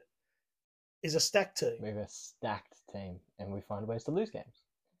players in it, is a stacked team. We have a stacked team, and we find ways to lose games.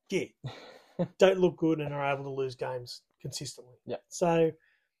 Yeah, don't look good and are able to lose games consistently. Yeah. So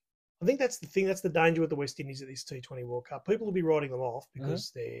I think that's the thing. That's the danger with the West Indies at this T20 World Cup. People will be writing them off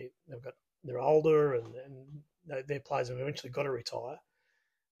because they're older and their players have eventually got to retire,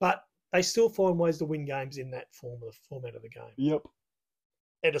 but they still find ways to win games in that format of the game. Yep.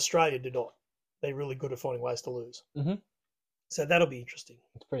 And Australia did not. They're really good at finding ways to lose. Mhm. So that'll be interesting.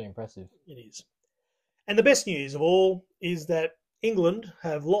 It's pretty impressive. It is. And the best news of all is that England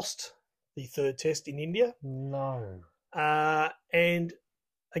have lost the third test in India. No. And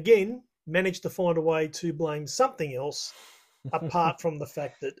again, managed to find a way to blame something else apart from the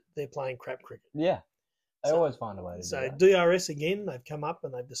fact that they're playing crap cricket. Yeah. They So- always find a way to So do that. DRS again, they've come up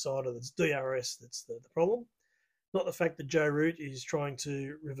and they've decided it's DRS that's the problem. Not the fact that Joe Root is trying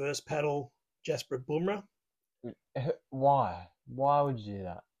to reverse paddle Jasprit Bumrah. Why? Why would you do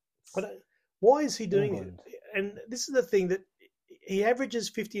that? Why is he doing England. it? And this is the thing that he averages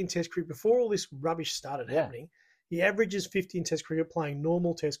 50 in Test cricket before all this rubbish started Yeah. happening. He averages 50 in Test cricket playing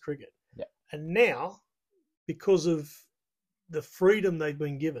normal Test cricket. Yeah. And now, because of the freedom they've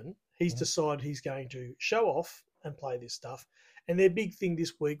been given, he's Mhm. decided he's going to show off and play this stuff. And their big thing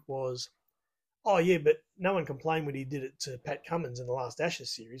this week was, oh yeah, but no one complained when he did it to Pat Cummins in the last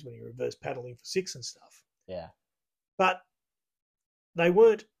Ashes series when he reversed paddling for 6 and stuff. Yeah. But they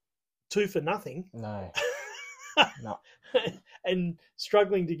weren't 2 for nothing. No. No. And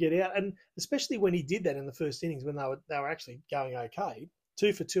struggling to get out, and especially when he did that in the first innings when they were actually going okay,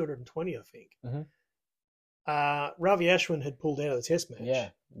 2 for 220, I think. Mhm. Ravi Ashwin had pulled out of the Test match,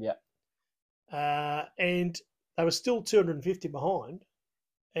 Yeah. Yeah. and they were still 250 behind,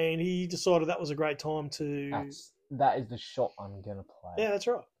 and he decided that was a great time to. That is the shot I'm gonna play. Yeah, that's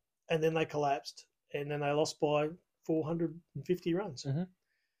right. And then they collapsed, and then they lost by 450 runs. Mhm.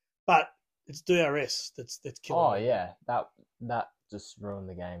 But it's DRS that's killing. Oh them. yeah, that just ruined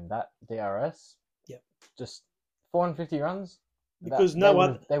the game. That DRS. Yep. Just 450 runs. Because they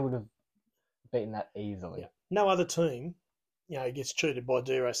would have beaten that easily. Yeah. No other team, gets cheated by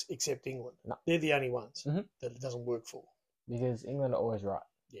DRS except England. No. They're the only ones Mhm. that it doesn't work for. Because England are always right.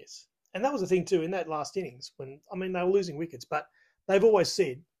 Yes. And that was the thing too in that last innings when they were losing wickets, but they've always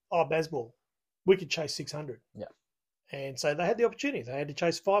said, "Oh, Bazball, we could chase 600." Yeah. And so they had the opportunity. They had to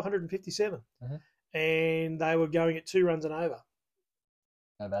chase 557, Mhm. and they were going at 2 runs and over.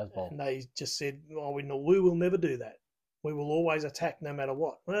 No baseball. And they just said, "Oh, we will never do that. We will always attack no matter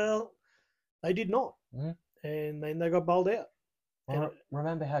what." Well, they did not, Mhm. and then they got bowled out.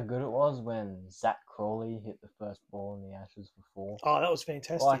 Remember how good it was when Zach Crawley hit the first ball in the Ashes for 4? Oh, that was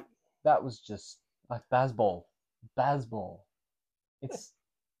fantastic. Like, that was just like Bazball.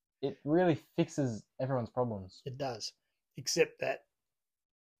 It really fixes everyone's problems. It does, except that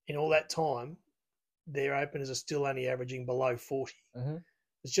in all that time, their openers are still only averaging below 40. Mm-hmm.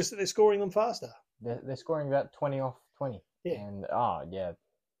 It's just that they're scoring them faster. They're scoring about 20 off 20. Yeah. And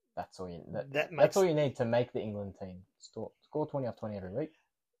that's all you That's all you need to make the England team. Score 20 off 20 every week.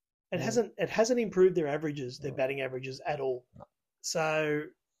 It hasn't improved their averages, their No. batting averages at all. No. So,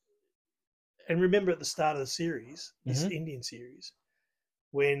 and remember at the start of the series, this Mhm. Indian series,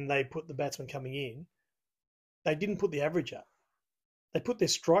 when they put the batsman coming in, they didn't put the average up. They put their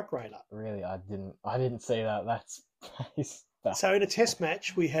strike rate up. Really, I didn't see that. That's So in a test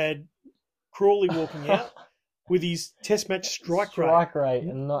match, we had Crawley walking out with his test match strike rate,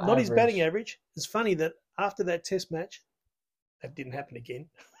 and not his average. batting average. It's funny that after that test match, that didn't happen again.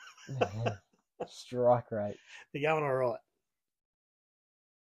 Strike rate. They're going all right.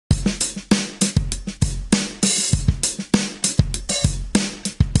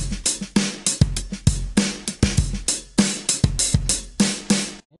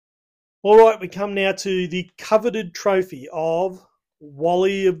 All right, we come now to the coveted trophy of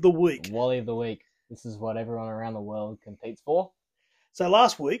Wally of the Week. Wally of the week. This is what everyone around the world competes for. So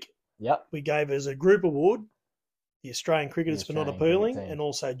last week, Yep. we gave as a group award the Australian cricketers for not Australian cricket appealing team. and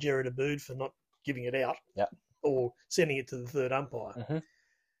also Jared Abood for not giving it out Yep. or sending it to the third umpire. Mm-hmm.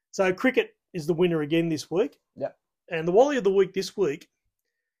 So cricket is the winner again this week. Yep. And the Wally of the week this week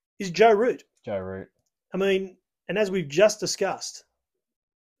is Joe Root. Joe Root. I mean, and as we've just discussed,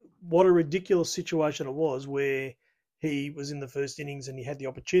 what a ridiculous situation it was where he was in the first innings and he had the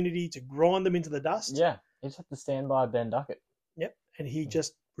opportunity to grind them into the dust. Yeah, he just had to stand by Ben Duckett. Yep. And he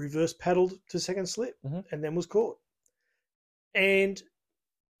just reverse paddled to second slip and then was caught. And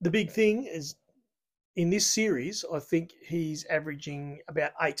the big thing is in this series, I think he's averaging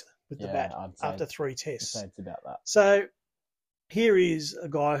about 8 with the bat after 3 tests. I'd say it's about that. So here is a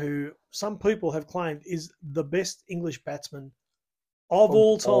guy who some people have claimed is the best English batsman of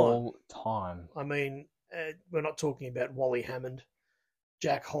all time. All time. I mean, we're not talking about Wally Hammond,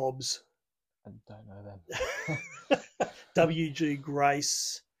 Jack Hobbs, I don't know them. W.G.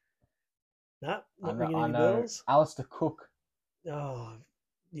 Grace. No, not ringing any bells. Alistair Cook. Oh,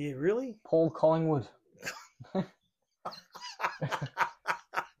 yeah, really? Paul Collingwood.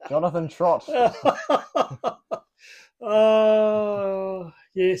 Jonathan Trott. Oh,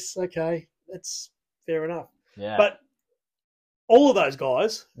 yes, okay. That's fair enough. Yeah. But all of those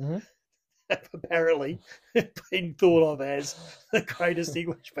guys Mhm. have apparently been thought of as the greatest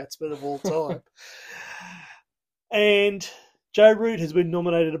English batsman of all time. And Joe Root has been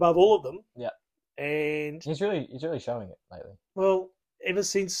nominated above all of them. Yeah. And he's really showing it lately. well, ever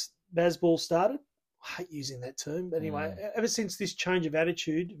since Bazball started, I hate using that term, but anyway, ever since this change of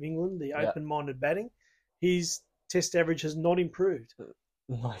attitude of England, the open-minded batting, his test average has not improved.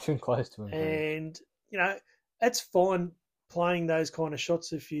 Not even close to him. And, you know, that's fine playing those kind of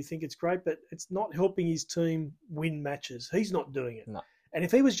shots if you think it's great, but it's not helping his team win matches. He's not doing it. No. And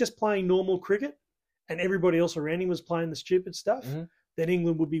if he was just playing normal cricket and everybody else around him was playing the stupid stuff, then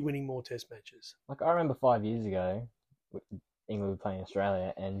England would be winning more test matches. Like, I remember 5 years ago, England were playing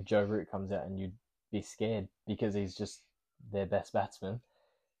Australia, and Joe Root comes out and you'd be scared because he's just their best batsman.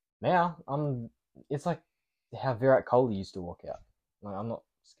 Now, it's like how Virat Kohli used to walk out. Like, I'm not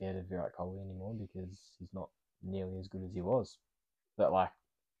scared of Virat Kohli anymore because he's not nearly as good as he was. But, like,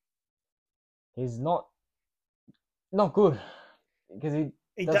 he's not good because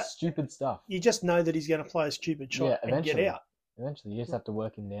he does stupid stuff. You just know that he's going to play a stupid shot and get out. Eventually, you just have to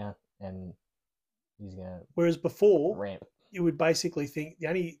work him down and he's going to Whereas before, ramp. You would basically think the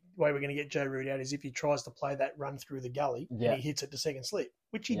only way we're going to get Joe Root out is if he tries to play that run through the gully and he hits it to second slip,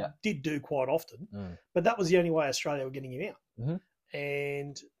 which he did do quite often. But that was the only way Australia were getting him out.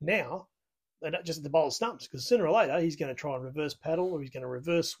 And now, they're not just at the bowl of stumps because sooner or later he's going to try and reverse paddle or he's going to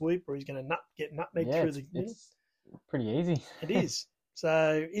reverse sweep or he's going to get nutmegged through the middle. It's pretty easy. It is.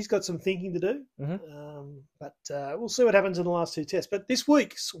 So he's got some thinking to do. But we'll see what happens in the last 2 tests. But this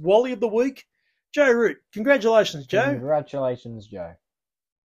week's Wally of the Week, Joe Root. Congratulations, Joe. Congratulations, Joe.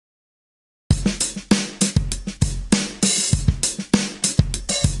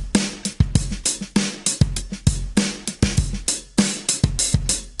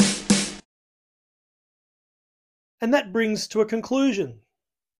 And that brings to a conclusion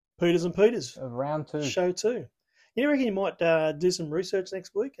Peters and Peters. Of round 2. Show 2. You reckon you might do some research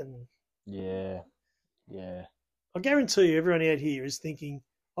next week? And Yeah. I guarantee you everyone out here is thinking,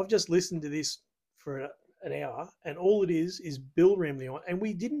 I've just listened to this for an hour and all it is Bill rambling on. And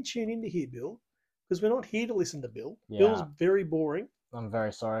we didn't tune in to hear Bill because we're not here to listen to Bill. Yeah. Bill's very boring. I'm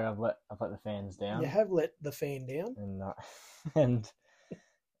very sorry. I've let the fans down. You have let the fan down.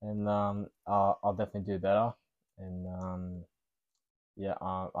 And I'll definitely do better. And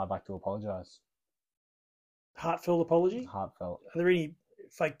I'd like to apologise. Heartfelt apology? Heartfelt. Are there any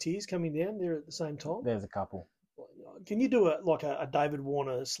fake tears coming down there at the same time? There's a couple. Can you do a David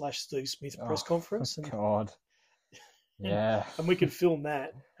Warner / Steve Smith press conference? God. Yeah. And we could film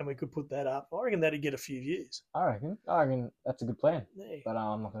that and we could put that up. I reckon that'd get a few views. I reckon that's a good plan. Yeah. But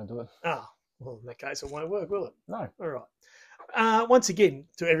I'm not going to do it. Well, in that case, it won't work, will it? No. All right. Once again,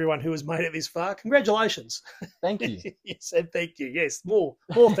 to everyone who has made it this far, congratulations. Thank you. You said thank you. Yes, more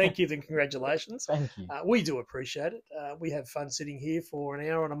thank you than congratulations. Thank you. We do appreciate it. We have fun sitting here for an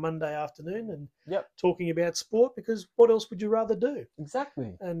hour on a Monday afternoon and talking about sport because what else would you rather do?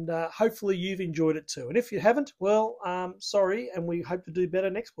 Exactly. And hopefully you've enjoyed it too. And if you haven't, well, sorry, and we hope to do better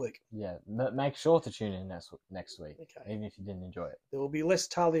next week. Yeah, make sure to tune in next week, okay. Even if you didn't enjoy it. There will be less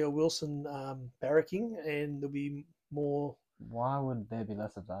Talia Wilson barracking and there'll be more... Why would there be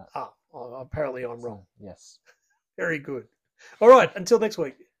less of that? Apparently I'm wrong. Yes. Very good. All right, until next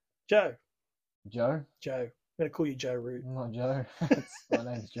week. Joe. Joe? Joe. I'm going to call you Joe Root. I'm not Joe. My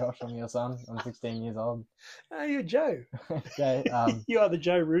name's Josh. I'm your son. I'm 16 years old. Oh, you're Joe. Okay. You are the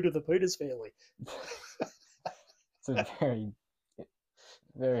Joe Root of the Peters family. It's a very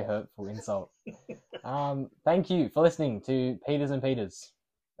Very hurtful insult. Thank you for listening to Peters and Peters.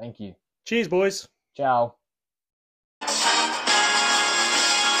 Thank you. Cheers, boys. Ciao.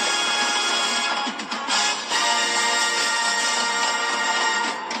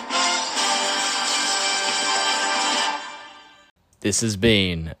 This has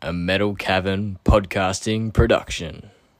been a Metal Cavern podcasting production.